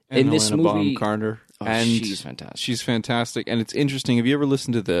 And in this Helena movie, Bonham Carter. and she's fantastic. She's fantastic, and it's interesting. Have you ever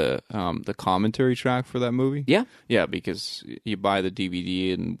listened to the commentary track for that movie? Yeah, yeah, because you buy the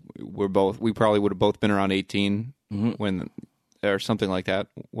DVD, and we probably would have both been around 18 when, or something like that,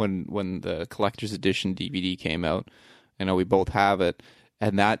 when the collector's edition DVD came out. I know we both have it,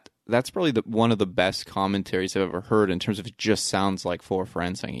 and that's probably one of the best commentaries I've ever heard in terms of it just sounds like four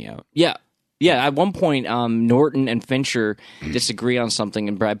friends hanging out. Yeah. Yeah, at one point, Norton and Fincher disagree on something,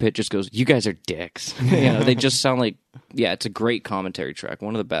 and Brad Pitt just goes, "You guys are dicks." They just sound like, it's a great commentary track,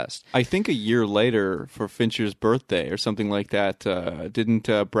 one of the best. I think a year later, for Fincher's birthday or something like that, didn't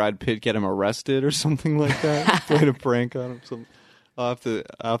Brad Pitt get him arrested or something like that? Played a prank on him. I'll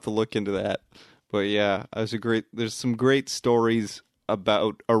have to look into that. But yeah, there's some great stories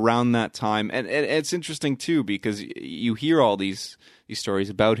about around that time, and it's interesting too because you hear all these stories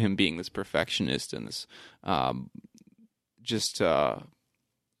about him being this perfectionist and this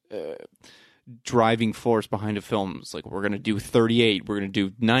driving force behind a film. It's like, we're going to do 38, we're going to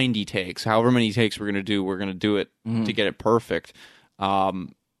do 90 takes, however many takes we're going to do it to get it perfect.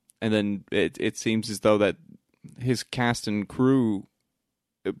 And then it seems as though that his cast and crew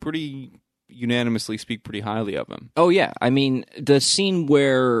pretty unanimously speak pretty highly of him. Oh yeah, I mean the scene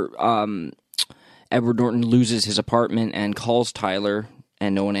where Edward Norton loses his apartment and calls Tyler,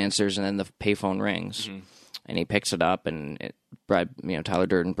 and no one answers, and then the payphone rings, and he picks it up, and Tyler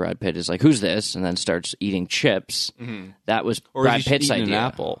Durden, Brad Pitt is like, "Who's this?" and then starts eating chips. That was Brad Pitt's idea. An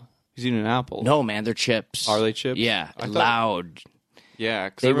apple. He's eating an apple. No, man, they're chips. Are they chips? Yeah, loud.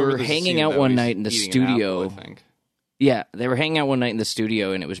 Yeah, they were hanging out one night in the studio. Apple, I think. Yeah, they were hanging out one night in the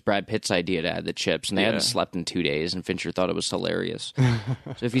studio, and it was Brad Pitt's idea to add the chips, and they hadn't slept in 2 days, and Fincher thought it was hilarious.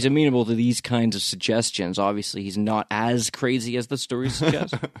 So if he's amenable to these kinds of suggestions, obviously he's not as crazy as the story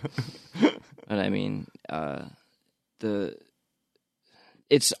suggests. But I mean,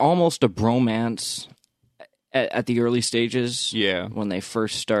 it's almost a bromance at the early stages. Yeah, when they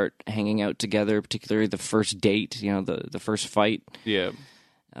first start hanging out together, particularly the first date, the first fight. Yeah,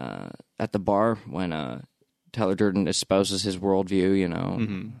 at the bar when Tyler Durden espouses his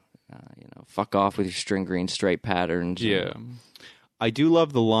worldview, fuck off with your string green stripe patterns. Yeah. I do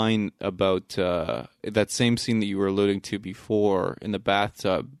love the line about that same scene that you were alluding to before in the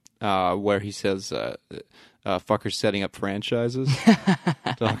bathtub, where he says, fuckers setting up franchises.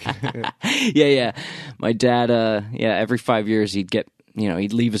 Yeah. My dad, every 5 years he'd get,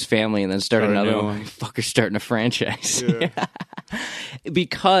 he'd leave his family and then start another one. Fuckers starting a franchise. Yeah.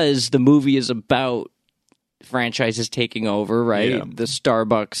 Because the movie is about franchises taking over, right? Yeah. The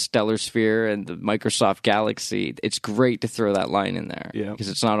Starbucks Stellar Sphere and the Microsoft Galaxy. It's great to throw that line in there because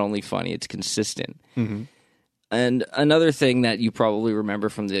it's not only funny, it's consistent. And another thing that you probably remember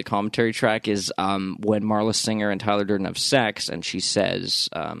from the commentary track is when Marla Singer and Tyler Durden have sex, and she says,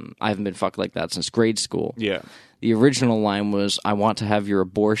 "I haven't been fucked like that since grade school." Yeah. The original line was, "I want to have your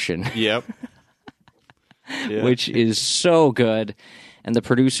abortion." Yep. Which is so good. And the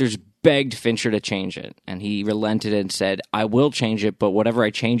producers begged Fincher to change it, and he relented and said, "I will change it, but whatever I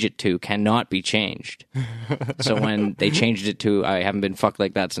change it to cannot be changed." So when they changed it to "I haven't been fucked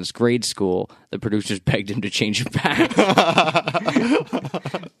like that since grade school," the producers begged him to change it back.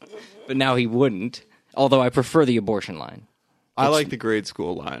 But now he wouldn't, although I prefer the abortion line. I like the grade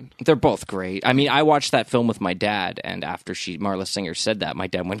school line. They're both great. I mean, I watched that film with my dad, and after Marla Singer said that, my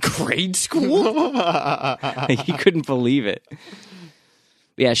dad went, "Grade school?" He couldn't believe it.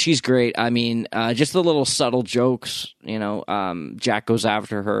 Yeah, she's great. I mean, just the little subtle jokes, Jack goes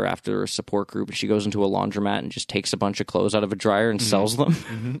after her after a support group, and she goes into a laundromat and just takes a bunch of clothes out of a dryer and sells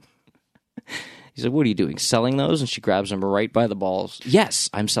them. He said, "What are you doing, selling those?" And she grabs him right by the balls. "Yes,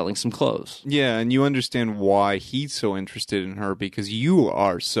 I'm selling some clothes." Yeah, and you understand why he's so interested in her, because you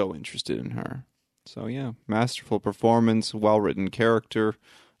are so interested in her. So yeah, masterful performance, well-written character,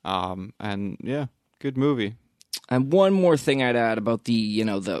 and yeah, good movie. And one more thing I'd add about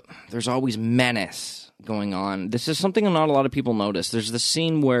there's always menace going on. This is something not a lot of people notice. There's the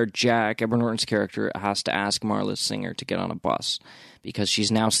scene where Jack, Edward Norton's character, has to ask Marla Singer to get on a bus because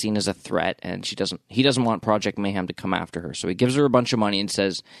she's now seen as a threat, and he doesn't want Project Mayhem to come after her. So he gives her a bunch of money and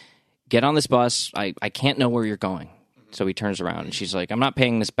says, "Get on this bus. I can't know where you're going." So he turns around, and she's like, "I'm not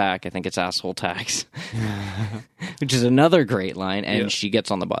paying this back. I think it's asshole tax." Which is another great line, and she gets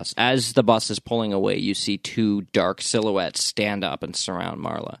on the bus. As the bus is pulling away, you see two dark silhouettes stand up and surround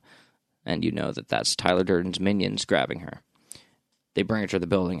Marla. And you know that that's Tyler Durden's minions grabbing her. They bring her to the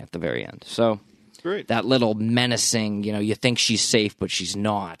building at the very end. So great. That little menacing, you think she's safe, but she's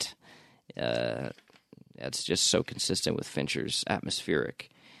not. It's just so consistent with Fincher's atmospheric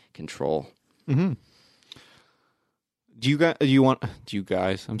control. Do you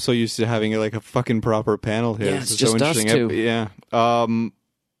guys? I'm so used to having like a fucking proper panel here. Yeah, This it's is just so us interesting. two. Yeah.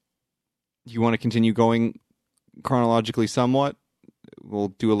 You want to continue going chronologically somewhat? We'll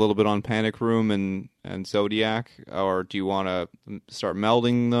do a little bit on Panic Room and Zodiac, or do you want to start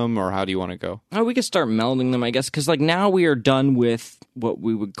melding them, or how do you want to go? Oh, we could start melding them, I guess, because like now we are done with what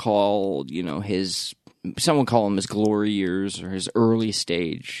we would call, his. Some would call him his glory years or his early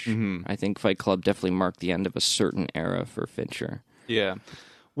stage. I think Fight Club definitely marked the end of a certain era for Fincher. Yeah.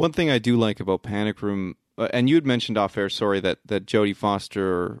 One thing I do like about Panic Room, and you had mentioned off air, sorry, that Jodie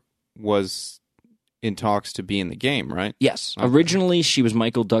Foster was in talks to be in the game, right? Yes. Okay. Originally, she was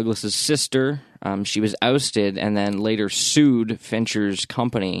Michael Douglas's sister. She was ousted and then later sued Fincher's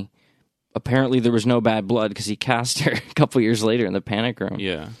company. Apparently, there was no bad blood because he cast her a couple years later in the Panic Room.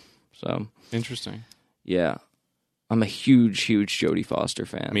 Yeah. So Interesting. yeah, I'm a huge Jodie Foster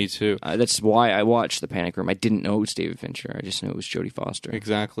fan. Me too. That's why I watched the Panic Room. I didn't know it was David Fincher. I just knew it was Jodie Foster.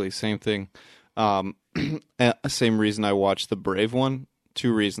 Exactly. Same thing. Same reason I watched the Brave one.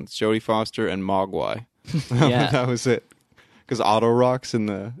 2 reasons: Jodie Foster and Mogwai. Yeah. That was it. Because Auto Rock's in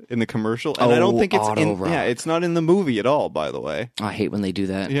the commercial, and I don't think it's Auto Rock. Yeah, it's not in the movie at all. By the way. I hate when they do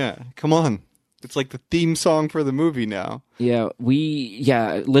that. Yeah. Come on. It's like the theme song for the movie now. Yeah,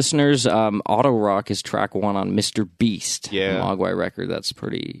 listeners, Auto Rock is track 1 on Mr. Beast. Yeah. Mogwai record. That's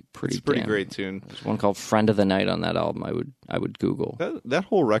pretty It's a pretty great tune. There's one called Friend of the Night on that album. I would Google. That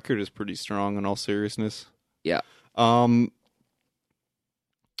whole record is pretty strong in all seriousness. Yeah.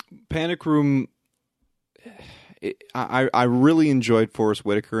 Panic Room, I really enjoyed Forrest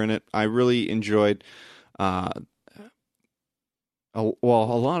Whitaker in it. I really enjoyed a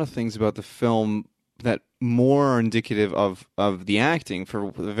lot of things about the film that more are indicative of the acting for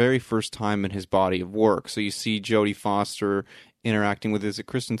the very first time in his body of work. So you see Jodie Foster interacting with, is it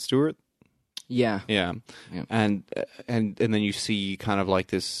Kristen Stewart? Yeah. Yeah. And then you see kind of like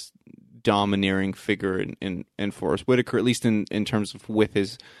this domineering figure in Forrest Whitaker, at least in terms of with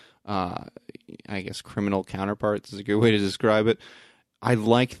his I guess criminal counterparts is a good way to describe it. I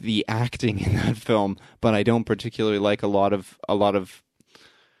like the acting in that film, but I don't particularly like a lot of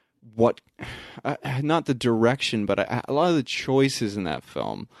what not the direction, but a lot of the choices in that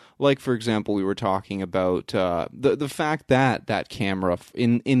film. Like, for example, we were talking about the fact that camera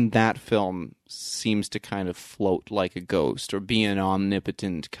in that film seems to kind of float like a ghost or be an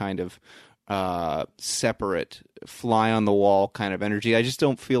omnipotent kind of separate fly on the wall kind of energy. I just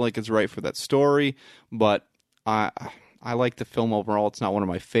don't feel like it's right for that story, but I like the film overall. It's not one of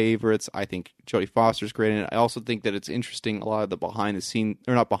my favorites. I think Jodie Foster's great in it. I also think that it's interesting, a lot of the behind the scenes,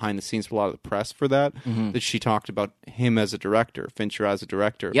 or not behind the scenes, but a lot of the press for that, that she talked about him as a director, Fincher as a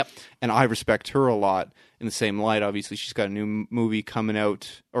director. Yep. And I respect her a lot in the same light. Obviously, she's got a new movie coming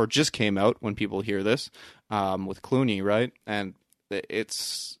out, or just came out when people hear this, with Clooney, right? And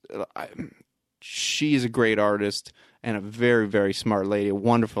she is a great artist and a very, very smart lady, a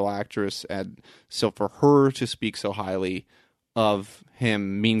wonderful actress. And so for her to speak so highly of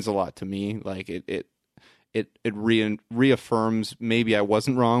him means a lot to me. Like it reaffirms maybe I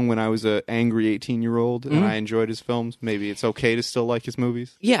wasn't wrong when I was an angry 18-year-old and I enjoyed his films. Maybe it's okay to still like his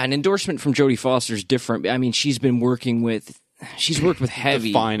movies. Yeah, an endorsement from Jodie Foster is different. I mean, she's worked with heavy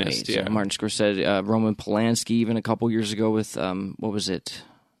the finest, weights. yeah. Martin Scorsese, Roman Polanski, even a couple years ago with what was it?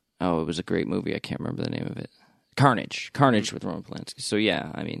 Oh, it was a great movie. I can't remember the name of it. Carnage with Roman Polanski. So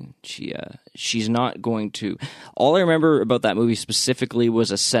yeah, I mean, she's not going to. All I remember about that movie specifically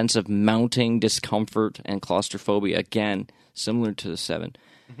was a sense of mounting discomfort and claustrophobia. Again, similar to The Seven.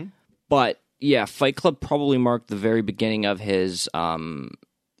 But yeah, Fight Club probably marked the very beginning of his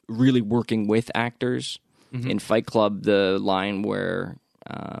really working with actors. In Fight Club, the line where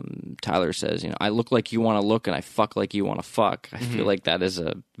Tyler says, I look like you want to look and I fuck like you want to fuck. I feel like that is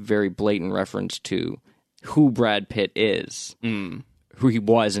a very blatant reference to who Brad Pitt is, who he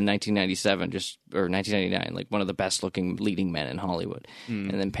was in 1997, or 1999, like one of the best looking leading men in Hollywood. And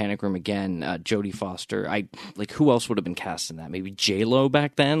then Panic Room again, Jodie Foster. Who else would have been cast in that? Maybe J-Lo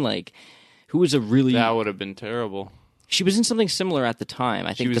back then? Like, who was a really... That would have been terrible. She was in something similar at the time.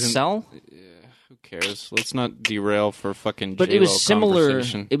 I think The Cell? Who cares? Let's not derail for fucking But J-Lo it was similar.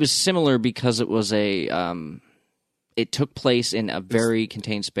 conversation. It was similar because it was it took place in a very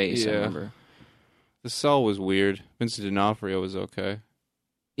contained space. I remember. The Cell was weird. Vincent D'Onofrio was okay.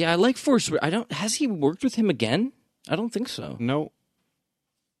 Yeah, I like Forrest. Has he worked with him again? I don't think so. No.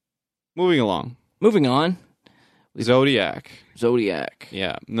 Moving along. Moving on. Zodiac.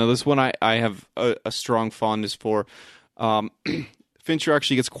 Yeah. Now this one I have a strong fondness for. Fincher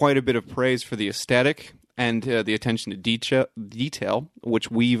actually gets quite a bit of praise for the aesthetic and the attention to detail,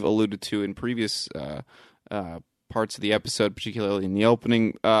 which we've alluded to in previous parts of the episode, particularly in the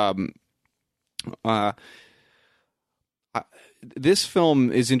opening. This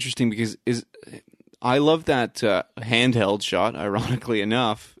film is interesting because I love that handheld shot, ironically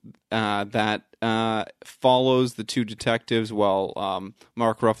enough, that follows the two detectives while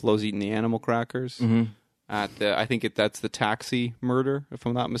Mark Ruffalo's eating the animal crackers. Mm-hmm. I think that's the taxi murder, if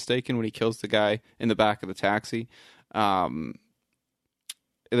I'm not mistaken, when he kills the guy in the back of the taxi. The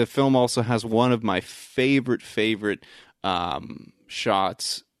film also has one of my favorite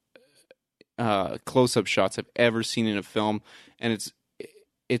shots, close-up shots I've ever seen in a film, and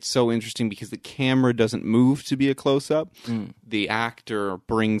it's so interesting because the camera doesn't move to be a close-up. The actor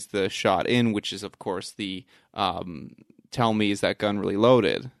brings the shot in, which is, of course, the tell me, is that gun really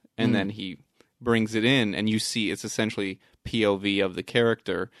loaded? And then he brings it in, and you see it's essentially POV of the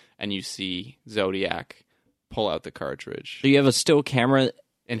character, and you see Zodiac pull out the cartridge. So you have a still camera,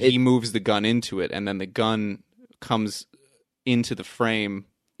 and he moves the gun into it, and then the gun comes into the frame.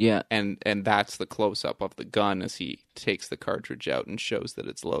 Yeah, and that's the close-up of the gun as he takes the cartridge out and shows that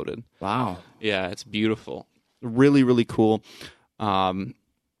it's loaded. Wow. Yeah, it's beautiful. Really, really cool. Also,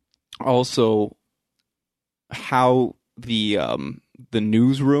 how the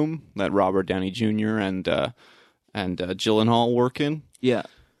newsroom that Robert Downey Jr. and Gyllenhaal work in. Yeah.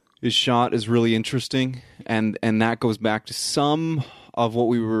 His shot is really interesting, and that goes back to some of what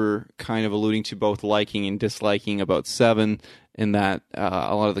we were kind of alluding to, both liking and disliking about Seven, in that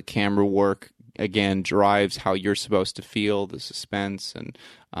a lot of the camera work, again, drives how you're supposed to feel, the suspense, and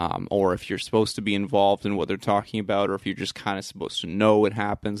or if you're supposed to be involved in what they're talking about, or if you're just kind of supposed to know what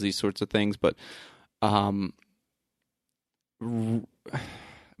happens, these sorts of things. But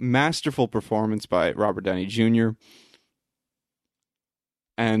masterful performance by Robert Downey Jr.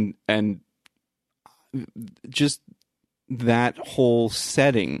 and just that whole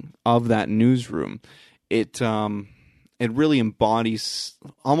setting of that newsroom, it really embodies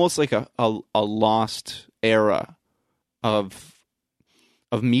almost like a lost era of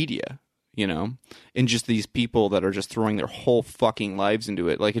media, you know, and just these people that are just throwing their whole fucking lives into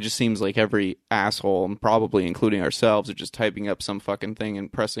it. Like, it just seems like every asshole, and probably including ourselves, are just typing up some fucking thing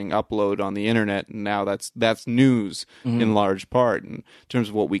and pressing upload on the internet, and now that's news in large part in terms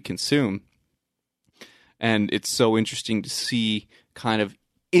of what we consume. And it's so interesting to see kind of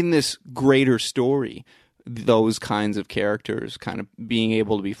in this greater story those kinds of characters kind of being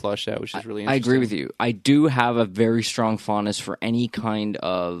able to be fleshed out, which is really interesting. I agree with you. I do have a very strong fondness for any kind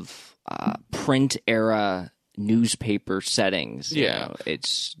of print era newspaper settings. Yeah. You know?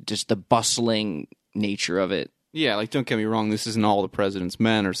 It's just the bustling nature of it. Yeah, like, don't get me wrong, this isn't All the President's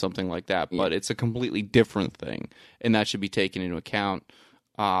Men or something like that, but it's a completely different thing, and that should be taken into account.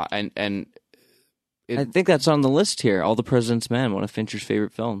 I think that's on the list here. All the President's Men, one of Fincher's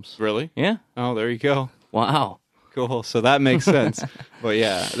favorite films. Really? Yeah. Oh, there you go. Wow. Cool. So that makes sense. But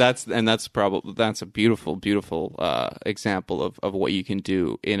yeah, that's a beautiful, beautiful example of what you can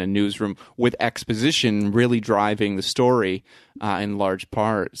do in a newsroom with exposition really driving the story in large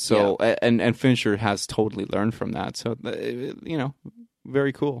part. So and Fincher has totally learned from that. So you know,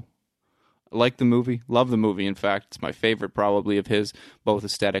 very cool. I like the movie. Love the movie. In fact, it's my favorite probably of his, both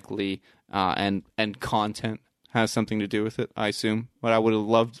aesthetically and content. Has something to do with it, I assume. But I would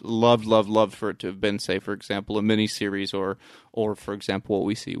have loved for it to have been, say, for example, a miniseries or for example, what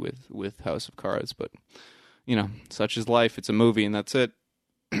we see with House of Cards. But, you know, such is life. It's a movie, and that's it.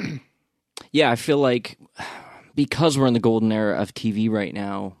 Yeah, I feel like because we're in the golden era of TV right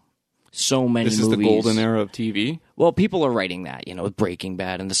now, so many movies... This is the golden era of TV? Well, people are writing that, you know, with Breaking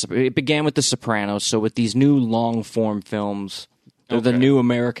Bad. And it began with The Sopranos, so with these new long-form films... They're the new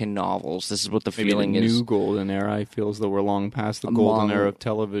American novels. This is what the feeling is. New golden era. I feel as though we're long past the golden era of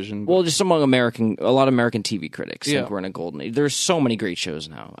television. Well, just among a lot of American TV critics think we're in a golden age. There's so many great shows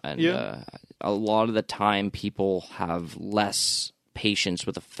now, and a lot of the time people have less patience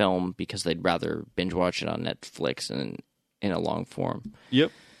with a film because they'd rather binge watch it on Netflix and in a long form.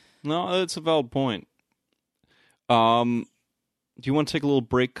 Yep. No, that's a valid point. Do you want to take a little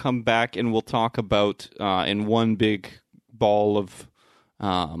break, come back, and we'll talk about in one big ball of,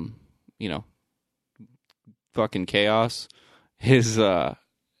 you know, fucking chaos. His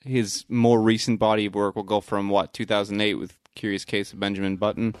more recent body of work will go from 2008 with Curious Case of Benjamin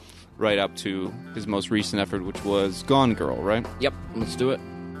Button, right up to his most recent effort, which was Gone Girl, right? Yep, let's do it.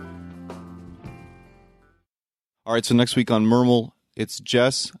 All right, so next week on Mermal, it's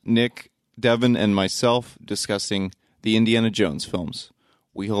Jess, Nick, Devin, and myself discussing the Indiana Jones films.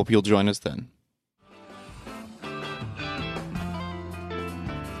 We hope you'll join us then.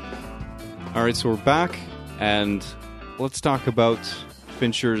 All right, so we're back. And let's talk about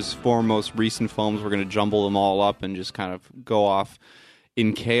Fincher's four most recent films. We're going to jumble them all up and just kind of go off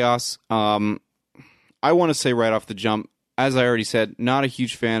in chaos. I want to say right off the jump, as I already said, not a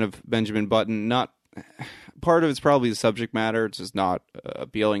huge fan of Benjamin Button. Not part of it's probably the subject matter. It's just not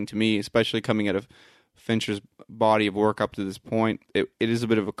appealing to me, especially coming out of Fincher's body of work up to this point. It is a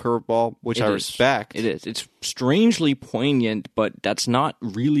bit of a curveball, which I respect. It is. It's strangely poignant, but that's not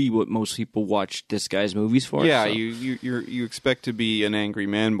really what most people watch this guy's movies for. Yeah, so. you expect to be an angry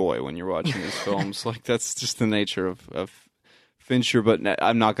man boy when you're watching his films. Like, that's just the nature of Fincher, but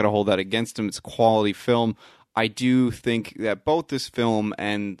I'm not going to hold that against him. It's a quality film. I do think that both this film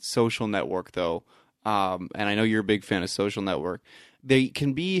and Social Network, though, and I know you're a big fan of Social Network, they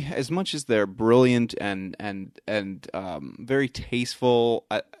can be, as much as they're brilliant and very tasteful,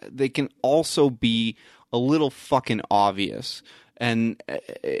 they can also be a little fucking obvious. And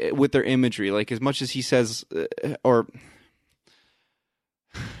with their imagery, like, as much as he says, or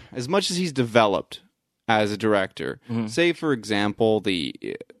as much as he's developed as a director, say for example the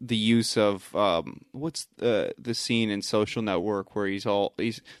use of what's the scene in Social Network where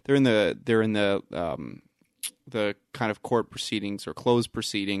they're in the kind of court proceedings or closed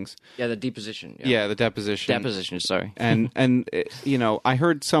proceedings. Yeah, the deposition. Yeah, the deposition. Deposition, sorry. And you know, I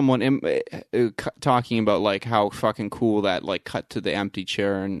heard someone talking about like how fucking cool that like cut to the empty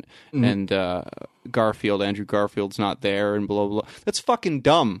chair and Andrew Garfield's not there and blah blah blah. That's fucking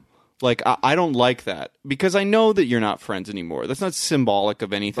dumb. Like, I don't like that because I know that you're not friends anymore. That's not symbolic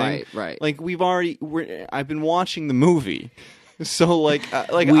of anything. Right. Like, I've been watching the movie. So like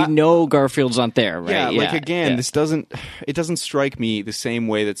we know Garfield's not there, right? Yeah, like again, this doesn't strike me the same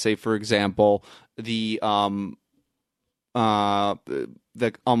way that, say, for example, the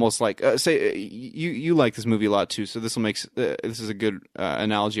almost like say you like this movie a lot too, so this will make this is a good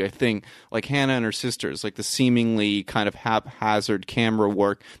analogy, I think. Like Hannah and Her Sisters, like the seemingly kind of haphazard camera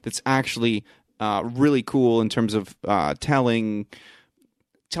work that's actually really cool in terms of telling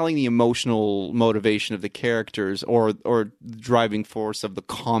the emotional motivation of the characters or the driving force of the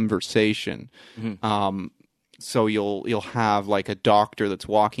conversation. So you'll have like a doctor that's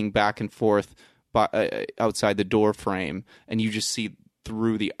walking back and forth outside the door frame, and you just see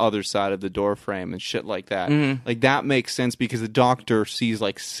through the other side of the door frame and shit like that. Like that makes sense because the doctor sees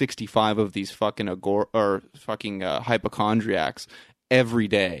like 65 of these fucking hypochondriacs every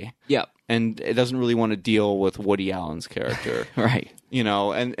day. Yep. And it doesn't really want to deal with Woody Allen's character. Right. You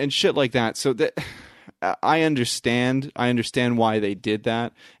know, and shit like that. So that I understand why they did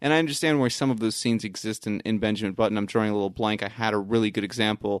that, and I understand why some of those scenes exist in Benjamin Button. I'm drawing a little blank. I had a really good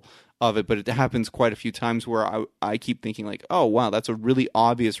example of it, but it happens quite a few times where I keep thinking like, oh wow, that's a really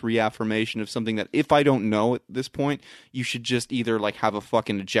obvious reaffirmation of something that if I don't know at this point, you should just either like have a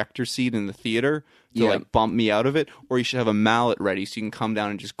fucking ejector seat in the theater to like bump me out of it, or you should have a mallet ready so you can come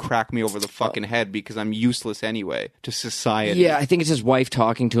down and just crack me over the fucking head because I'm useless anyway to society. Yeah, I think it's his wife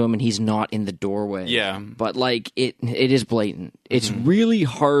talking to him and he's not in the doorway. Yeah. But like it is blatant. It's really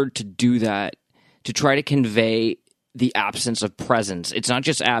hard to do that, to try to convey the absence of presence. It's not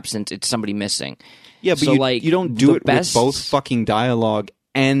just absence, it's somebody missing. Yeah, but so, you don't do it with both fucking dialogue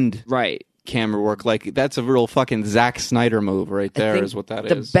and camera work. Like, that's a real fucking Zack Snyder move right there is what that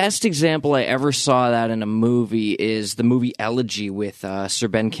is. The best example I ever saw that in a movie is the movie Elegy with Sir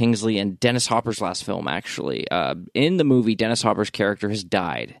Ben Kingsley and Dennis Hopper's last film, actually. In the movie, Dennis Hopper's character has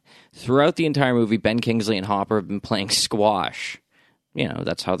died. Throughout the entire movie, Ben Kingsley and Hopper have been playing squash. You know,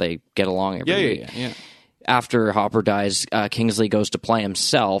 that's how they get along every week. Yeah. After Hopper dies, Kingsley goes to play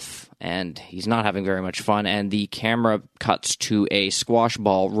himself, and he's not having very much fun, and the camera cuts to a squash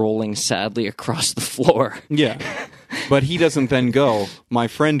ball rolling sadly across the floor. Yeah. But he doesn't then go, my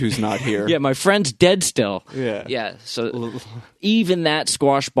friend who's not here. Yeah, my friend's dead still. Yeah. Yeah, so even that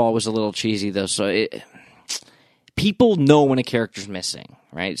squash ball was a little cheesy, though, so people know when a character's missing,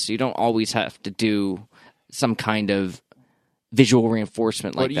 right? So you don't always have to do some kind of visual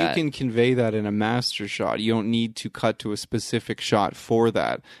reinforcement like that. But you can convey that in a master shot. You don't need to cut to a specific shot for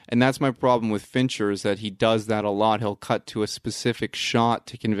that. And that's my problem with Fincher, is that he does that a lot. He'll cut to a specific shot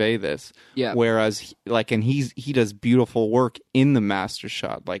to convey this. Yeah. Whereas, like, and he does beautiful work in the master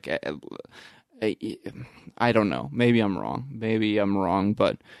shot. Like, I don't know. Maybe I'm wrong.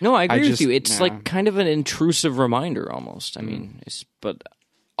 But no, I agree with you. It's like kind of an intrusive reminder almost. I mean, but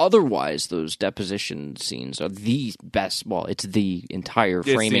otherwise, those deposition scenes are the best. Well, it's the entire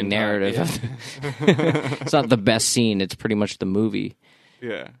framing narrative. Yeah. It's not the best scene. It's pretty much the movie.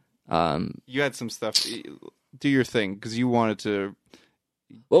 Yeah. You had some stuff. Do your thing, because you wanted to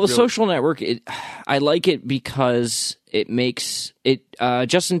Well, the really- Social Network, I like it because it makes it.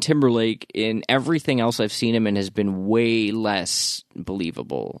 Justin Timberlake in everything else I've seen him in has been way less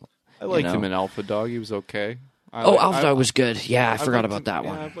believable. I liked know? him in Alpha Dog. He was okay. Alpha Dog was good. Yeah, I forgot about that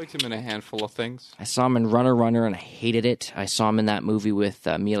one. Yeah, I've liked him in a handful of things. I saw him in Runner Runner and I hated it. I saw him in that movie with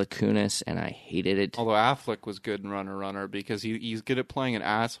Mila Kunis and I hated it. Although Affleck was good in Runner Runner because he's good at playing an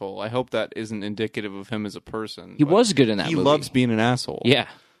asshole. I hope that isn't indicative of him as a person. He was good in that He movie. loves being an asshole. Yeah,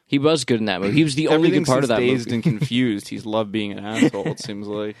 he was good in that movie. He was the only good part of that Dazed movie. and Confused, he's loved being an asshole, it seems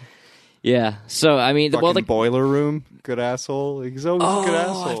like. Yeah, so I mean, Fucking well, the Boiler Room, good asshole. He's always a good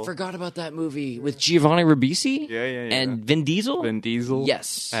asshole. I forgot about that movie with Giovanni Ribisi. Yeah. And Vin Diesel. Vin Diesel.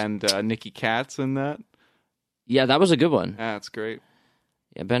 Yes. And Nikki Katz in that. Yeah, that was a good one. Yeah, that's great.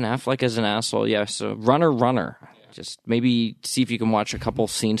 Yeah, Ben Affleck as an asshole. Yeah, so Runner. Just maybe see if you can watch a couple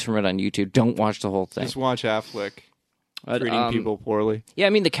scenes from it on YouTube. Don't watch the whole thing. Just watch Affleck But, treating people poorly. Yeah, I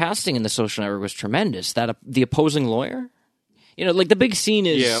mean the casting in The Social Network was tremendous. That the opposing lawyer. You know, like the big scene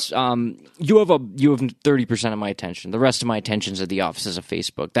is you have 30% of my attention. The rest of my attention's at the offices of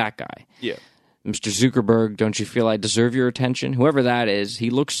Facebook. That guy. Yeah. Mr. Zuckerberg, don't you feel I deserve your attention? Whoever that is, he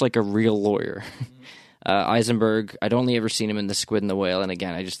looks like a real lawyer. Eisenberg, I'd only ever seen him in The Squid and the Whale, and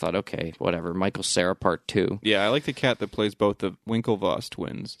again, I just thought, okay, whatever. Michael Cera Part 2. Yeah, I like the cat that plays both the Winklevoss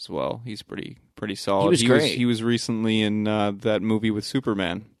twins as well. He's pretty solid. He was great. He was recently in that movie with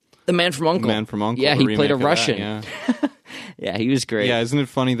Superman. The Man from U.N.C.L.E. The Man from U.N.C.L.E. Yeah, the he played a remake of that, Russian. yeah. Yeah, he was great. Yeah, isn't it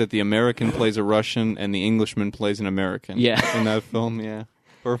funny that the American plays a Russian and the Englishman plays an American? Yeah. In that film, yeah.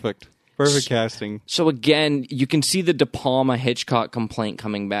 Perfect casting. So again, you can see the De Palma Hitchcock complaint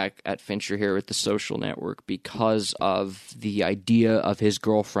coming back at Fincher here with The Social Network because of the idea of his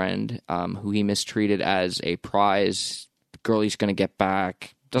girlfriend, who he mistreated as a prize girl he's going to get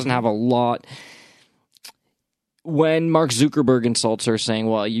back. Doesn't have a lot. When Mark Zuckerberg insults her saying,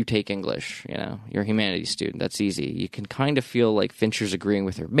 well, you take English, you know, you're a humanities student, that's easy. You can kind of feel like Fincher's agreeing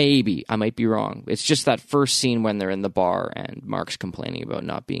with her. Maybe. I might be wrong. It's just that first scene when they're in the bar and Mark's complaining about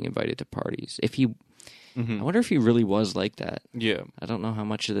not being invited to parties. I wonder if he really was like that. Yeah. I don't know how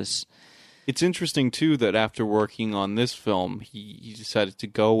much of this... It's interesting, too, that after working on this film, he decided to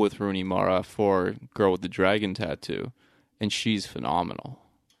go with Rooney Mara for Girl with the Dragon Tattoo, and she's phenomenal.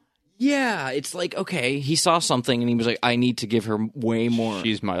 Yeah, it's like, okay, he saw something and he was like, I need to give her way more.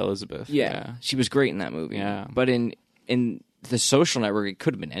 She's my Elizabeth. Yeah, she was great in that movie. Yeah. But in The Social Network, it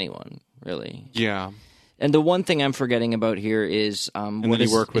could have been anyone, really. Yeah. And the one thing I'm forgetting about here is... And then he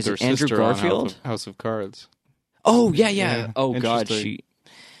worked with her Andrew sister Garfield? on House of Cards. Oh, yeah. Yeah, Oh, God, interesting.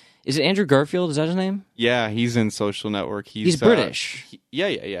 Is it Andrew Garfield? Is that his name? Yeah, he's in Social Network. He's British. Yeah,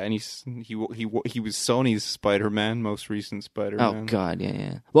 and he was Sony's Spider-Man, most recent Spider-Man. Oh, God,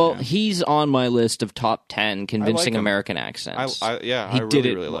 yeah. Well, he's on my list of top 10 convincing him. American accents. I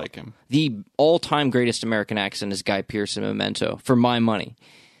really like him. The all-time greatest American accent is Guy Pearce in Memento, for my money.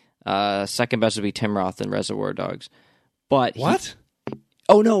 Second best would be Tim Roth in Reservoir Dogs. But What?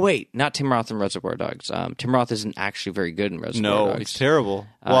 Oh, no, wait. Not Tim Roth in Reservoir Dogs. Tim Roth isn't actually very good in Reservoir Dogs. No, it's terrible.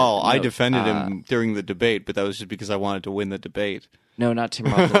 Well, I no, defended him during the debate, but that was just because I wanted to win the debate. No, not Tim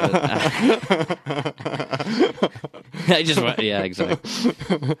Roth. I just want, yeah,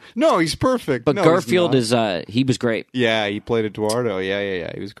 exactly. No, he's perfect. But No, he's Garfield not. he was great. Yeah, he played Eduardo.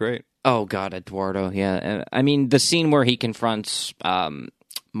 Yeah. He was great. Oh, God, Eduardo, yeah. And, I mean, the scene where he confronts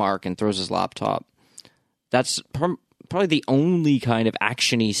Mark and throws his laptop, that's probably the only kind of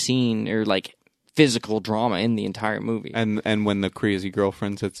action-y scene or, like, physical drama in the entire movie. And when the crazy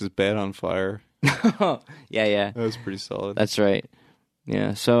girlfriend sets his bed on fire. Yeah. That was pretty solid. That's right.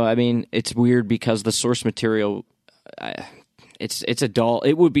 Yeah, so, I mean, it's weird because the source material... It's a dull.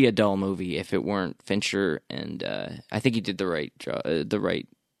 It would be a dull movie if it weren't Fincher, and I think he did the right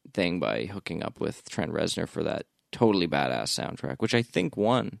thing by hooking up with Trent Reznor for that totally badass soundtrack, which I think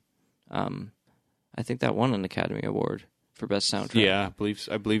won. I think that won an Academy Award for best soundtrack. Yeah,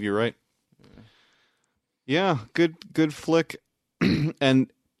 I believe you're right. Yeah, good flick.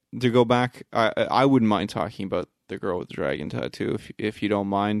 And to go back, I wouldn't mind talking about The Girl with the Dragon Tattoo if you don't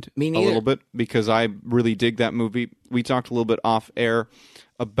mind. Me a neither. little bit, because I really dig that movie. We talked a little bit off air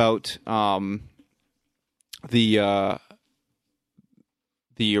about the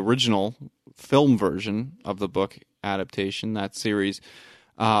original film version of the book adaptation, that series,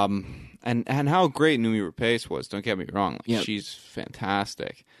 and how great Noomi Rapace was. Don't get me wrong, Yep. She's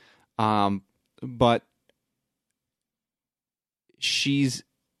fantastic, but she's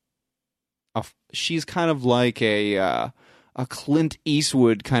kind of like a Clint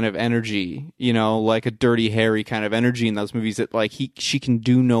Eastwood kind of energy, like a Dirty Harry kind of energy in those movies that like she can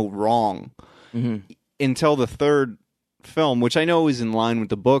do no wrong Mm-hmm. until the third film, which I know is in line with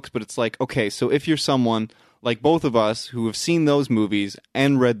the books, but it's like, okay, so if you're someone like both of us who have seen those movies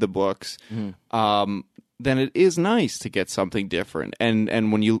and read the books, then it is nice to get something different.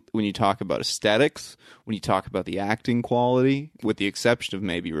 And when you talk about aesthetics, when you talk about the acting quality, with the exception of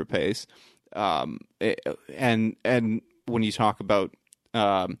maybe Rapace, and when you talk about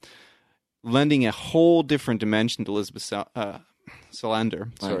lending a whole different dimension to Elizabeth Salander,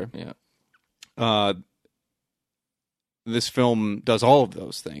 sorry, this film does all of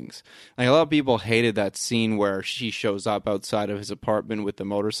those things. Like, a lot of people hated that scene where she shows up outside of his apartment with the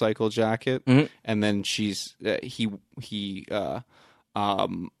motorcycle jacket, and then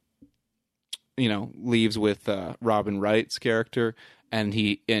leaves with Robin Wright's character, and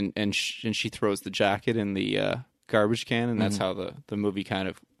she throws the jacket in the garbage can, and that's how the movie kind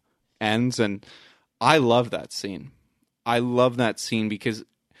of ends. And I love that scene. I love that scene because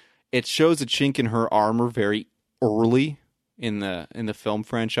it shows a chink in her armor very early in the film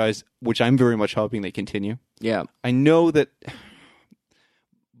franchise, which I'm very much hoping they continue. Yeah. I know that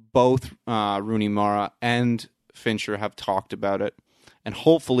both Rooney Mara and Fincher have talked about it, and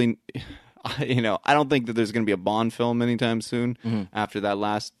hopefully, I don't think that there's going to be a Bond film anytime soon after that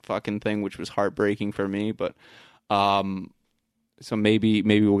last fucking thing, which was heartbreaking for me, but so maybe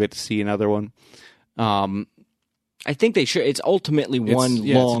we'll get to see another one. I think they should. It's ultimately one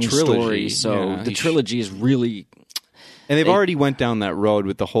long story, so the trilogy is really... And they've already went down that road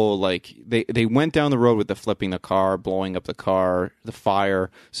with the whole, like, they went down the road with the flipping the car, blowing up the car, the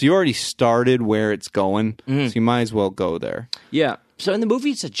fire. So you already started where it's going, so you might as well go there. Yeah. So in the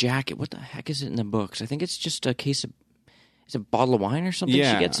movie, it's a jacket. What the heck is it in the books? I think it's just a case of... It's a bottle of wine or something she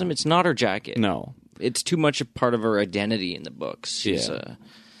gets him? It's not her jacket. No. It's too much a part of her identity in the books. She's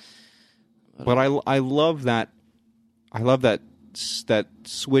But I love that. I love that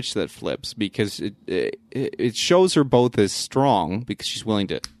switch that flips, because it shows her both as strong because she's willing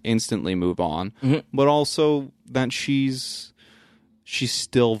to instantly move on, but also that she's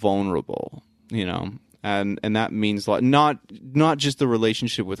still vulnerable, and that means a lot. Not just the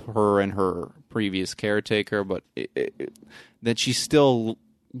relationship with her and her previous caretaker, but that she's still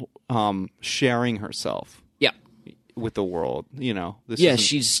sharing herself with the world,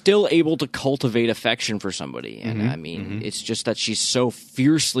 she's still able to cultivate affection for somebody, and I mean, it's just that she's so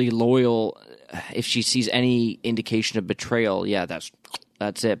fiercely loyal. If she sees any indication of betrayal, that's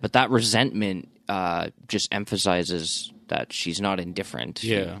it. But that resentment just emphasizes that she's not indifferent.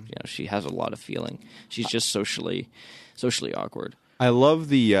 She has a lot of feeling. She's just socially awkward. I love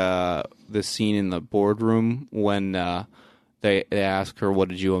the scene in the boardroom when they ask her, "What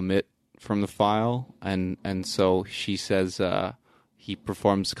did you omit from the file?" and so she says he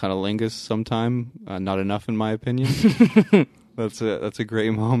performs cunnilingus sometime, not enough in my opinion. That's a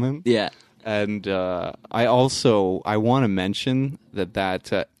great moment. Yeah. And I want to mention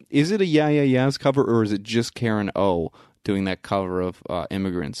that is it a Yeah Yeah Yeahs cover, or is it just Karen O doing that cover of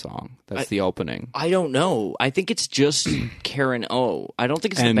Immigrant Song? That's the opening. I don't know. I think it's just Karen O. I don't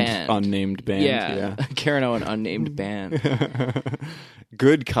think it's the band. Unnamed band. Yeah. Karen O and Unnamed Band.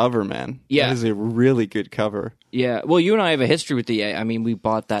 Good cover, man. Yeah. That is a really good cover. Yeah. Well, you and I have a history with we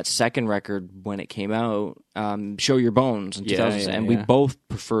bought that second record when it came out, Show Your Bones in 2000, and we both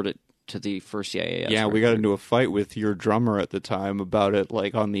preferred it to the first Yeah Yeah Yeahs. Yeah, we got into a fight with your drummer at the time about it,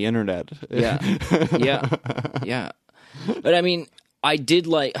 like, on the internet. Yeah. Yeah. But I mean, I did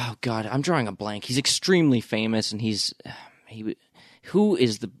like... Oh, God, I'm drawing a blank. He's extremely famous, and who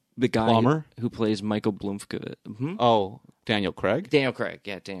is the guy Plummer? who plays Michael Blomkvist? Oh, Daniel Craig? Daniel Craig,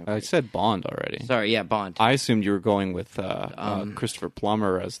 yeah, Daniel Craig. I said Bond already. Sorry, yeah, Bond. I assumed you were going with Christopher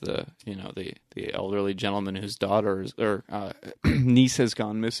Plummer as the elderly gentleman whose niece has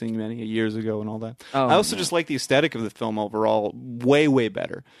gone missing many years ago and all that. I also just like the aesthetic of the film overall. Way, way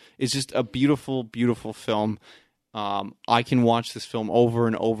better. It's just a beautiful, beautiful film. I can watch this film over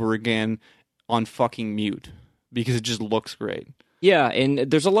and over again on fucking mute because it just looks great. Yeah, and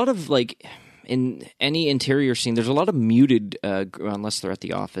there's a lot of, like, in any interior scene, there's a lot of muted, unless they're at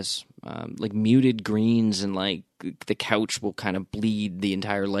the office, like muted greens, and like the couch will kind of bleed the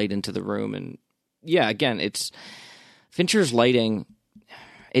entire light into the room. And yeah, again, it's Fincher's lighting.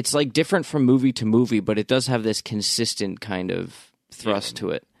 It's like different from movie to movie, but it does have this consistent kind of thrust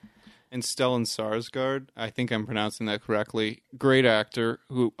to it. And Stellan Skarsgård, I think I'm pronouncing that correctly. Great actor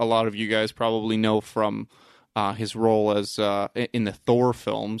who a lot of you guys probably know from his role as in the Thor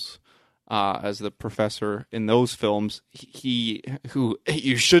films. As the professor in those films, who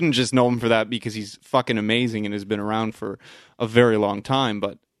you shouldn't just know him for that because he's fucking amazing and has been around for a very long time,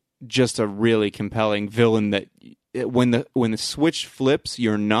 but just a really compelling villain that when the switch flips,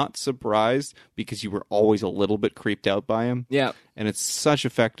 you're not surprised because you were always a little bit creeped out by him. Yeah. And it's such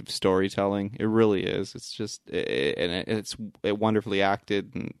effective storytelling. It really is. It's just it's wonderfully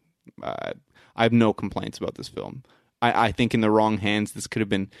acted, and I have no complaints about this film. I think in the wrong hands, this could have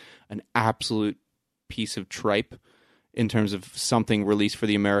been an absolute piece of tripe in terms of something released for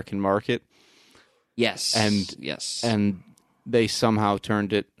the American market. Yes. And they somehow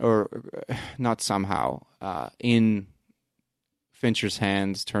turned it, or not somehow, in Fincher's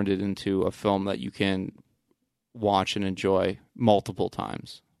hands, turned it into a film that you can watch and enjoy multiple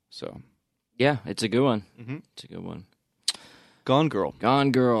times. So, yeah, it's a good one. Mm-hmm. It's a good one. Gone Girl.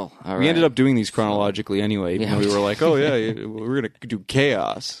 Gone Girl. All We right. ended up doing these chronologically anyway. Yeah. We were like, oh yeah, we're gonna do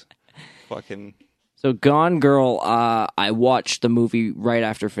Chaos. Fucking. So Gone Girl, I watched the movie right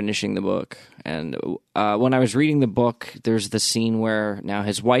after finishing the book. And when I was reading the book, there's the scene where now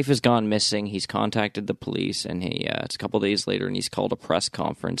his wife has gone missing. He's contacted the police, and it's a couple days later, and he's called a press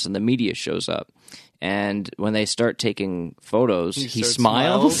conference, and the media shows up. And when they start taking photos, he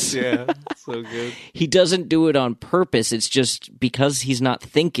smiles. Yeah, so good. He doesn't do it on purpose. It's just because he's not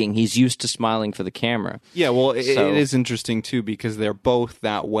thinking. He's used to smiling for the camera. Yeah, well, it is interesting, too, because they're both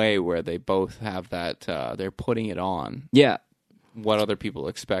that way, where they both have that, they're putting it on. Yeah. What other people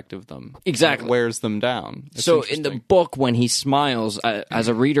expect of them. Exactly. It wears them down. It's so in the book, when he smiles, as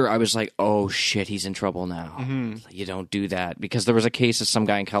a reader, I was like, oh shit, he's in trouble now. Mm-hmm. You don't do that. Because there was a case of some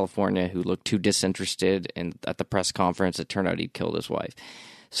guy in California who looked too disinterested, and at the press conference, it turned out he'd killed his wife.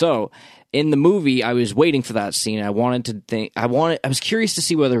 So in the movie, I was waiting for that scene. I was curious to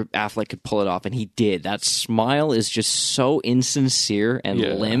see whether Affleck could pull it off, and he did. That smile is just so insincere and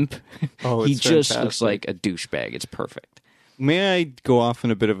limp. Oh, he it's just fantastic. looks like a douchebag. It's perfect. May I go off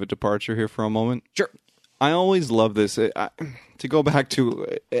in a bit of a departure here for a moment? Sure. I always love this. To go back to,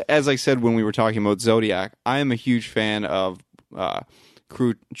 as I said when we were talking about Zodiac, I am a huge fan of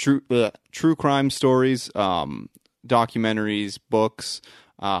true crime stories, documentaries, books,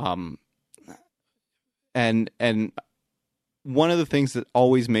 and one of the things that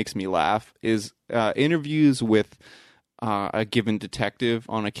always makes me laugh is interviews with a given detective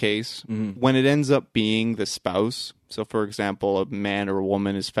on a case when it ends up being the spouse. So, for example, a man or a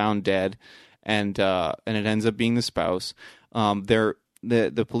woman is found dead, and it ends up being the spouse. The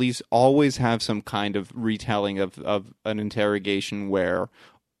police always have some kind of retelling of an interrogation where,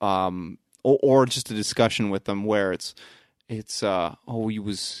 or just a discussion with them where it's he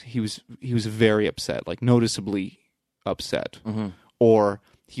was very upset, like noticeably upset, or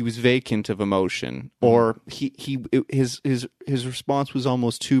he was vacant of emotion, or his response was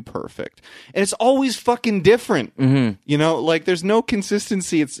almost too perfect, and it's always fucking different. You know, like there's no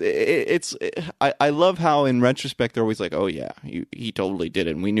consistency. I love how in retrospect they're always like, oh yeah, he totally did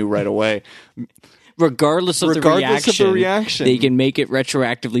it, and we knew right away. Regardless of the reaction, they can make it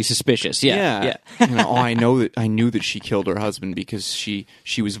retroactively suspicious. Yeah. You know, I knew that she killed her husband because she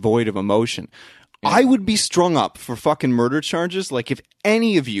was void of emotion. I would be strung up for fucking murder charges. Like, if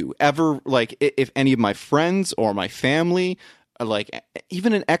any of you ever, like, if any of my friends or my family, like,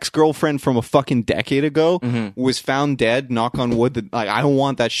 even an ex-girlfriend from a fucking decade ago was found dead, knock on wood, like, I don't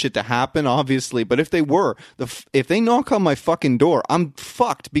want that shit to happen, obviously, but if they were, if they knock on my fucking door, I'm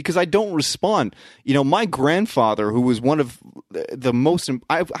fucked because I don't respond. You know, my grandfather, who was one of the most,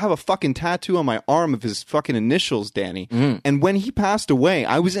 I have a fucking tattoo on my arm of his fucking initials, Danny, and when he passed away,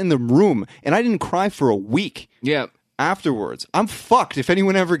 I was in the room, and I didn't cry for a week. Yeah. Afterwards, I'm fucked if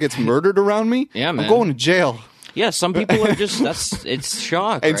anyone ever gets murdered around me. Yeah, man. I'm going to jail. Yeah, some people are just, it's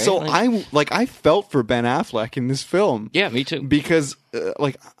shock, And right? so I felt for Ben Affleck in this film. Yeah, me too. Because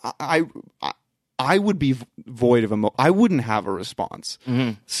I would be void of emotion. I wouldn't have a response.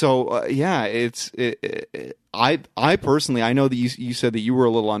 So I personally, I know that you said that you were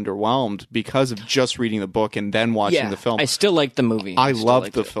a little underwhelmed because of just reading the book and then watching the film. I still like the movie. I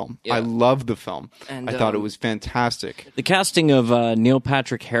loved the film. Yeah. I loved the film. And, I thought it was fantastic. The casting of Neil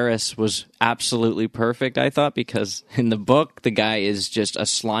Patrick Harris was absolutely perfect, I thought, because in the book, the guy is just a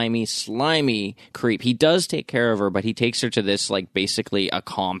slimy creep. He does take care of her, but he takes her to this, like, basically a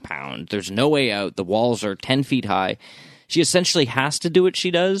compound. There's no way out. The walls are 10 feet high. She essentially has to do what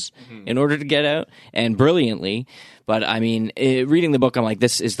she does in order to get out, and brilliantly. But I mean, reading the book, I'm like,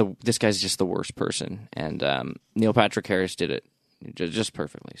 this guy's just the worst person. And Neil Patrick Harris did it just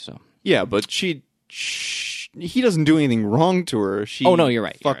perfectly. So yeah, but he doesn't do anything wrong to her. Oh no, you're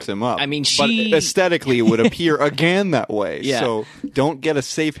right. Fucks him up. I mean, but aesthetically, it would appear again that way. Yeah. So don't get a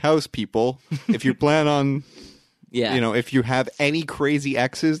safe house, people, if you plan on Yeah. You know, if you have any crazy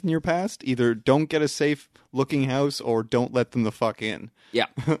exes in your past, either don't get a safe-looking house or don't let them the fuck in. Yeah.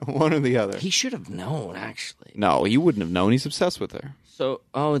 One or the other. He should have known, actually. No, he wouldn't have known. He's obsessed with her. So,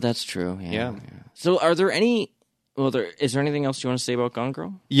 that's true. Yeah. So, are there any? Well, is there anything else you want to say about Gone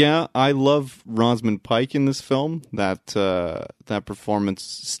Girl? Yeah, I love Rosamund Pike in this film. That performance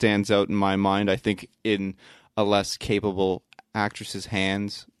stands out in my mind. I think in a less capable actress's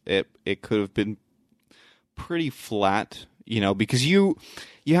hands, it could have been pretty flat, you know, because you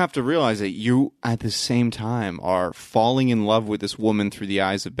have to realize that you at the same time are falling in love with this woman through the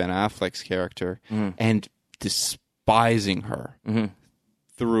eyes of Ben Affleck's character and despising her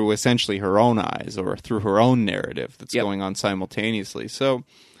through essentially her own eyes or through her own narrative that's going on simultaneously. So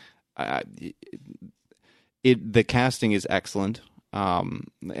the casting is excellent,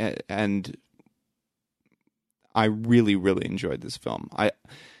 and I really, really enjoyed this film.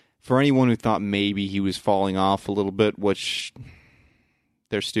 For anyone who thought maybe he was falling off a little bit, which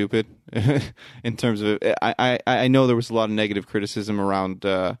they're stupid in terms of it. I know there was a lot of negative criticism around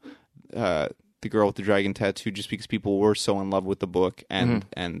The Girl with the Dragon Tattoo just because people were so in love with the book and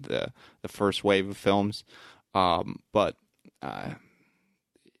the first wave of films. But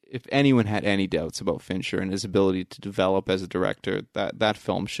if anyone had any doubts about Fincher and his ability to develop as a director, that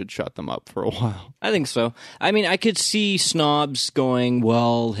film should shut them up for a while. I think so. I mean, I could see snobs going,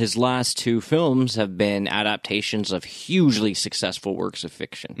 well, his last two films have been adaptations of hugely successful works of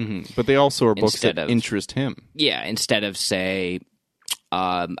fiction. Mm-hmm. But they also are books that interest him. Yeah, instead of, say,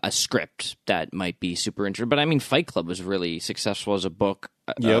 a script that might be super interesting. But I mean, Fight Club was really successful as a book,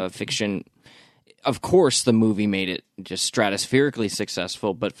 fiction. Of course, the movie made it just stratospherically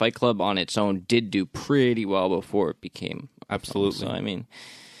successful, but Fight Club on its own did do pretty well before it became absolutely. So, I mean,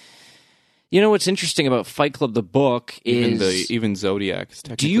 you know what's interesting about Fight Club, the book, is even Zodiac is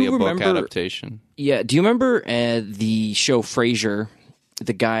technically a book adaptation. Yeah, do you remember the show Frasier?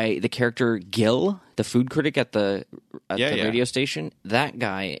 The character Gil, the food critic at the radio station, that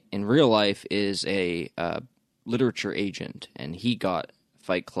guy in real life is a literature agent, and he got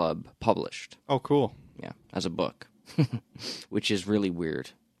Fight Club published. Oh, cool. Yeah, as a book, which is really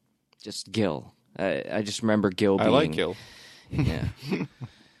weird. Just Gil. I just remember Gil being... I like Gil. Yeah.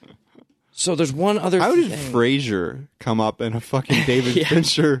 So there's one other How did Frasier come up in a fucking David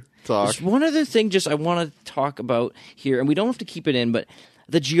Fincher talk? There's one other thing just I want to talk about here, and we don't have to keep it in, but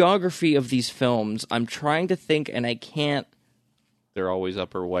the geography of these films, I'm trying to think, and I can't... They're always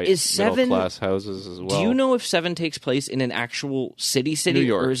upper white, middle-class houses as well. Do you know if Seven takes place in an actual city, New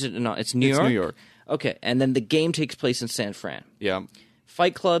York. or is it not? It's New York? It's New York. Okay, and then the game takes place in San Fran. Yeah.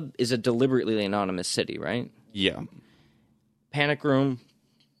 Fight Club is a deliberately anonymous city, right? Yeah. Panic Room.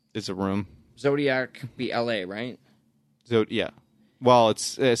 It's a room. Zodiac be L.A., right? Yeah. Well,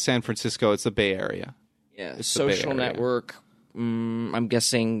 it's San Francisco. It's the Bay Area. Yeah. It's Social Network. I'm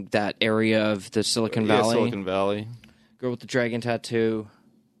guessing that area of the Silicon Valley. Yeah, Silicon Valley. Girl with the Dragon Tattoo.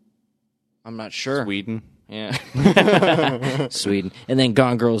 I'm not sure. Sweden. Yeah. Sweden. And then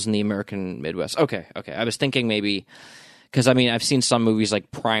Gone Girl's in the American Midwest. Okay. I was thinking maybe... Because, I mean, I've seen some movies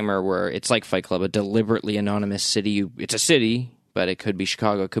like Primer where it's like Fight Club, a deliberately anonymous city. It's a city, but it could be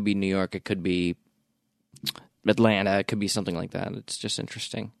Chicago, it could be New York, it could be Atlanta, it could be something like that. It's just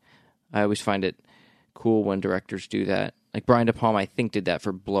interesting. I always find it cool when directors do that. Like Brian De Palma, I think, did that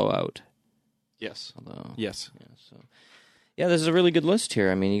for Blowout. Yes. Although, yes. Yeah, this is a really good list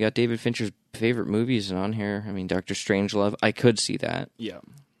here. I mean, you got David Fincher's favorite movies on here. I mean, Doctor Strangelove. I could see that. Yeah.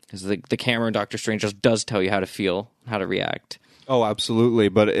 Because the camera in Doctor Strange just does tell you how to feel, how to react. Oh, absolutely.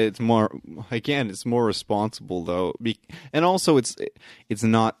 But it's more, again, it's more responsible, though. And also, it's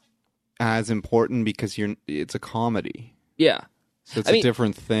not as important because it's a comedy. Yeah. So it's a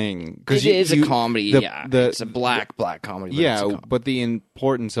different thing. It is a comedy, it's a black comedy. But the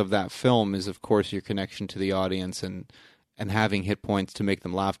importance of that film is, of course, your connection to the audience and having hit points to make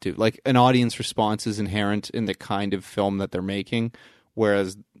them laugh too. Like, an audience response is inherent in the kind of film that they're making,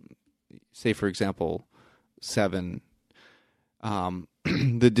 whereas, say, for example, Seven,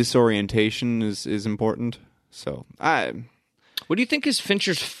 the disorientation is important. So, what do you think is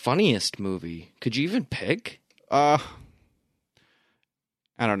Fincher's funniest movie? Could you even pick? I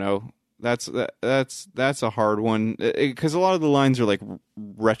don't know. That's a hard one because a lot of the lines are like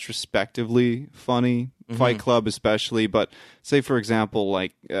retrospectively funny. Mm-hmm. Fight Club especially, but say for example,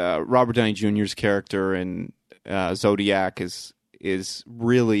 like Robert Downey Jr.'s character in Zodiac is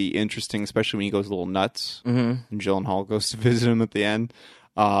really interesting, especially when he goes a little nuts. Mm-hmm. And Gyllenhaal goes to visit him at the end.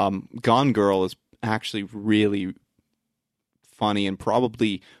 Gone Girl is actually really funny and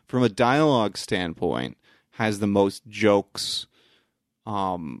probably from a dialogue standpoint has the most jokes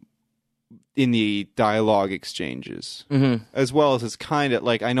in the dialogue exchanges, as well as it's kind of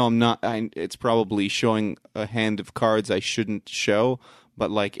like, I know it's probably showing a hand of cards I shouldn't show,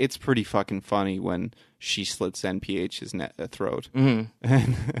 but like it's pretty fucking funny when she slits NPH's throat, and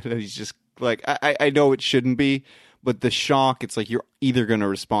he's just like, I know it shouldn't be, but the shock, it's like you're either going to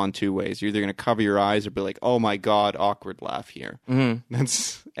respond two ways. You're either going to cover your eyes or be like, oh my god, awkward laugh here.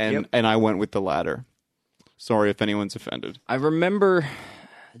 That's and I went with the latter. Sorry if anyone's offended. I remember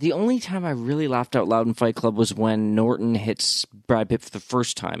the only time I really laughed out loud in Fight Club was when Norton hits Brad Pitt for the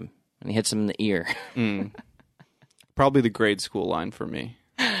first time, and he hits him in the ear. Probably the grade school line for me.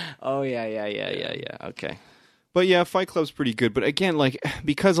 Oh, yeah. Okay. But yeah, Fight Club's pretty good. But again, like,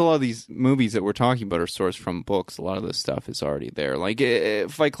 because a lot of these movies that we're talking about are sourced from books, a lot of this stuff is already there. Like,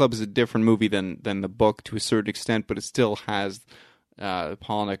 Fight Club is a different movie than the book to a certain extent, but it still has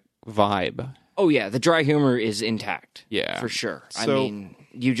Palahniuk vibe. Oh, yeah, the dry humor is intact. Yeah. For sure. So, I mean,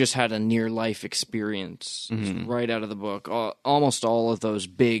 you just had a near-life experience. It's right out of the book. Almost all of those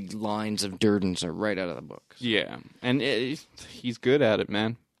big lines of Durden's are right out of the book. Yeah. And he's good at it,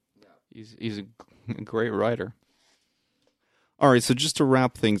 man. He's a great writer. All right, so just to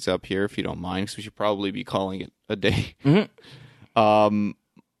wrap things up here, if you don't mind, because we should probably be calling it a day.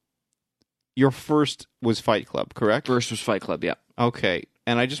 Your first was Fight Club, correct? First was Fight Club, yeah. Okay,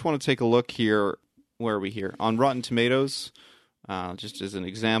 and I just want to take a look here. Where are we here? On Rotten Tomatoes, just as an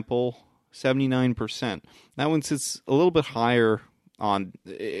example, 79%. That one sits a little bit higher on...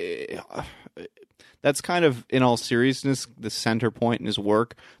 that's kind of, in all seriousness, the center point in his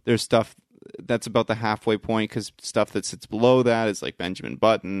work. There's stuff that's about the halfway point, because stuff that sits below that is like Benjamin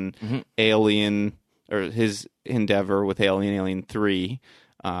Button, Alien, or his endeavor with Alien 3,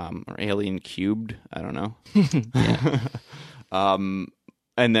 or Alien Cubed, I don't know.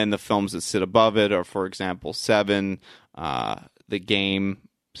 And then the films that sit above it are, for example, Seven, The Game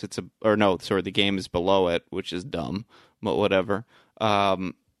The Game is below it, which is dumb, but whatever.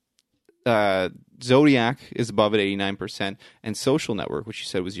 Zodiac is above it, 89%, and Social Network, which you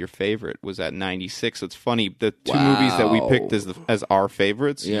said was your favorite, was at 96%. So it's funny, the two movies that we picked as our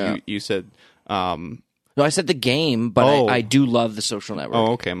favorites, you said... No, I said The Game, but I do love the Social Network.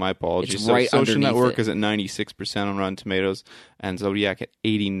 Oh, okay, my apologies. It's so right Social underneath Network it. is at 96% on Rotten Tomatoes, and Zodiac at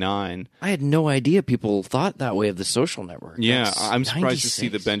 89%. I had no idea people thought that way of the Social Network. Yeah, That's I'm surprised 96. to see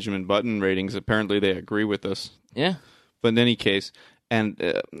the Benjamin Button ratings. Apparently they agree with us. Yeah. But in any case, and...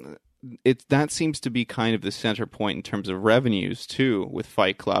 that seems to be kind of the center point in terms of revenues too with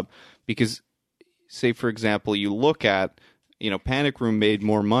Fight Club, because say for example you look at, Panic Room made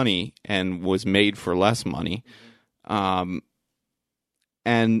more money and was made for less money, and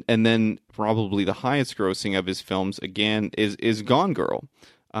then probably the highest grossing of his films again is Gone Girl,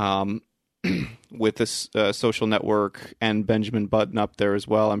 with this Social Network and Benjamin Button up there as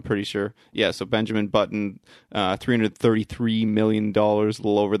well, I'm pretty sure. Yeah, so Benjamin Button, $333 million, a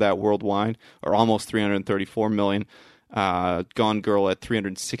little over that worldwide, or almost $334 million. Gone Girl at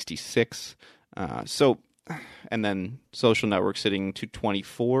 $366. And then Social Network sitting to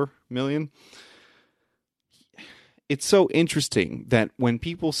 $24 million. It's so interesting that when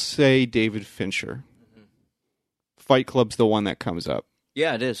people say David Fincher, Fight Club's the one that comes up.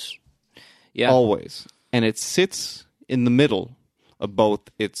 Yeah, it is. Yeah. Always. And it sits in the middle of both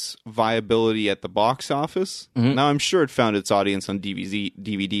its viability at the box office. Now, I'm sure it found its audience on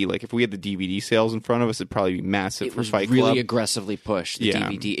DVD. Like, if we had the DVD sales in front of us, it'd probably be massive for Fight Club. It was really aggressively pushed, the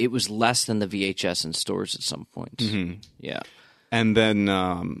DVD. It was less than the VHS in stores at some point. Yeah. And then,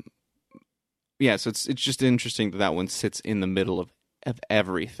 so it's just interesting that one sits in the middle of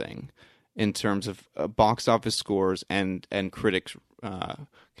everything in terms of box office scores and critics'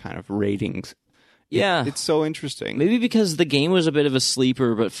 kind of ratings. Yeah. It's so interesting. Maybe because The Game was a bit of a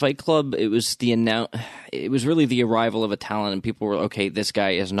sleeper, but Fight Club, it was really the arrival of a talent, and people were, okay, this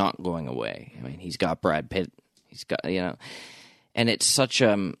guy is not going away. I mean, he's got Brad Pitt. He's got, and it's such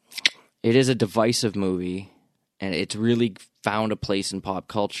it is a divisive movie, and it's really found a place in pop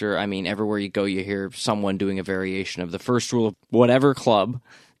culture. I mean, everywhere you go, you hear someone doing a variation of the first rule of whatever club,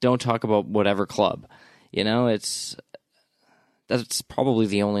 don't talk about whatever club. That's probably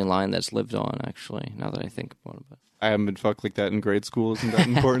the only line that's lived on, actually, now that I think about it. I haven't been fucked like that in grade school. Isn't that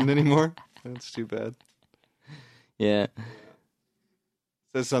important anymore? That's too bad. Yeah.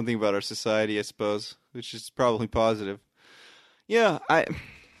 Says something about our society, I suppose, which is probably positive. Yeah, I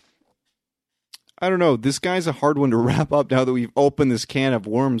don't know. This guy's a hard one to wrap up now that we've opened this can of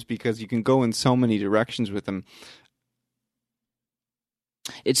worms, because you can go in so many directions with him.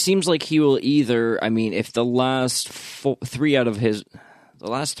 It seems like he will either, I mean, if the last three of his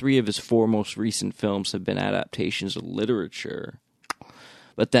four most recent films have been adaptations of literature,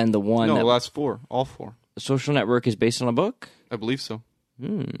 But then the one No, the last 4. All 4. The Social Network is based on a book? I believe so.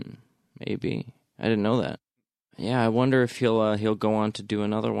 Maybe. I didn't know that. Yeah, I wonder if he'll go on to do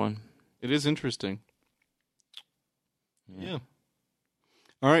another one. It is interesting. Yeah.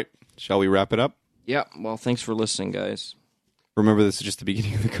 All right. Shall we wrap it up? Yeah. Well, thanks for listening, guys. Remember, this is just the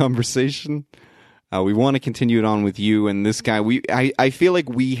beginning of the conversation. We want to continue it on with you and this guy. I feel like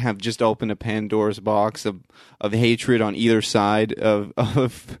we have just opened a Pandora's box of hatred on either side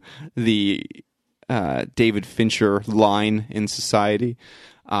of the David Fincher line in society.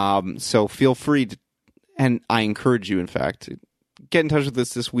 So feel free to, and I encourage you, in fact, get in touch with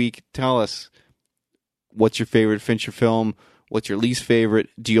us this week. Tell us what's your favorite Fincher film. What's your least favorite?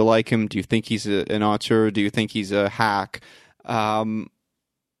 Do you like him? Do you think he's an auteur? Do you think he's a hack?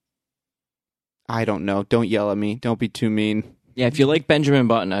 I don't know. Don't yell at me. Don't be too mean. Yeah, if you like Benjamin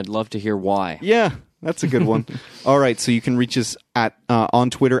Button, I'd love to hear why. Yeah, that's a good one. All right, so you can reach us at on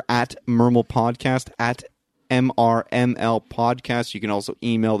Twitter at Mermel Podcast, at MRML Podcast. You can also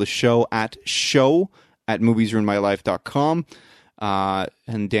email the show at moviesruinmylife.com.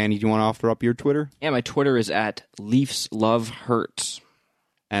 And Danny, do you want to offer up your Twitter? Yeah, my Twitter is at Leafs Love Hurts.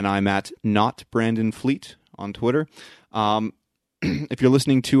 And I'm at Not Brandon Fleet on Twitter. If you're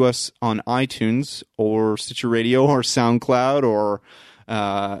listening to us on iTunes or Stitcher Radio or SoundCloud or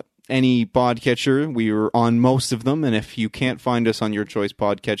any podcatcher, we are on most of them. And if you can't find us on your choice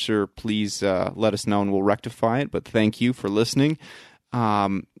podcatcher, please let us know and we'll rectify it. But thank you for listening.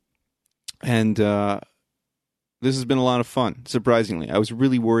 And this has been a lot of fun, surprisingly. I was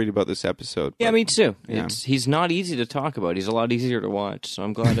really worried about this episode. Yeah, me too. Yeah. He's not easy to talk about. He's a lot easier to watch. So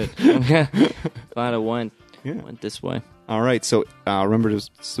I'm glad it went this way. All right, so remember to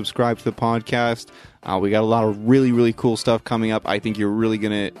subscribe to the podcast. We got a lot of really, really cool stuff coming up. I think you're really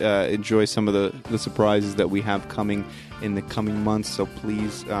going to enjoy some of the surprises that we have coming in the coming months. So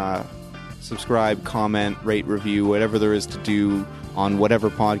please subscribe, comment, rate, review, whatever there is to do on whatever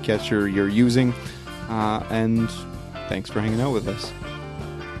podcatcher you're using. And thanks for hanging out with us.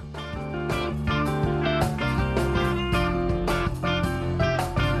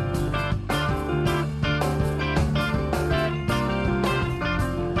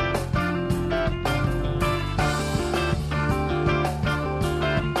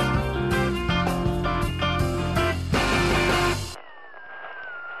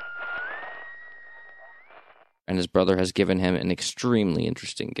 And his brother has given him an extremely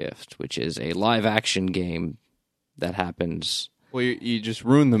interesting gift, which is a live-action game that happens. Well, you just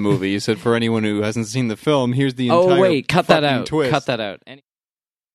ruined the movie. You said for anyone who hasn't seen the film, here's the entire cut that out. twist. Cut that out.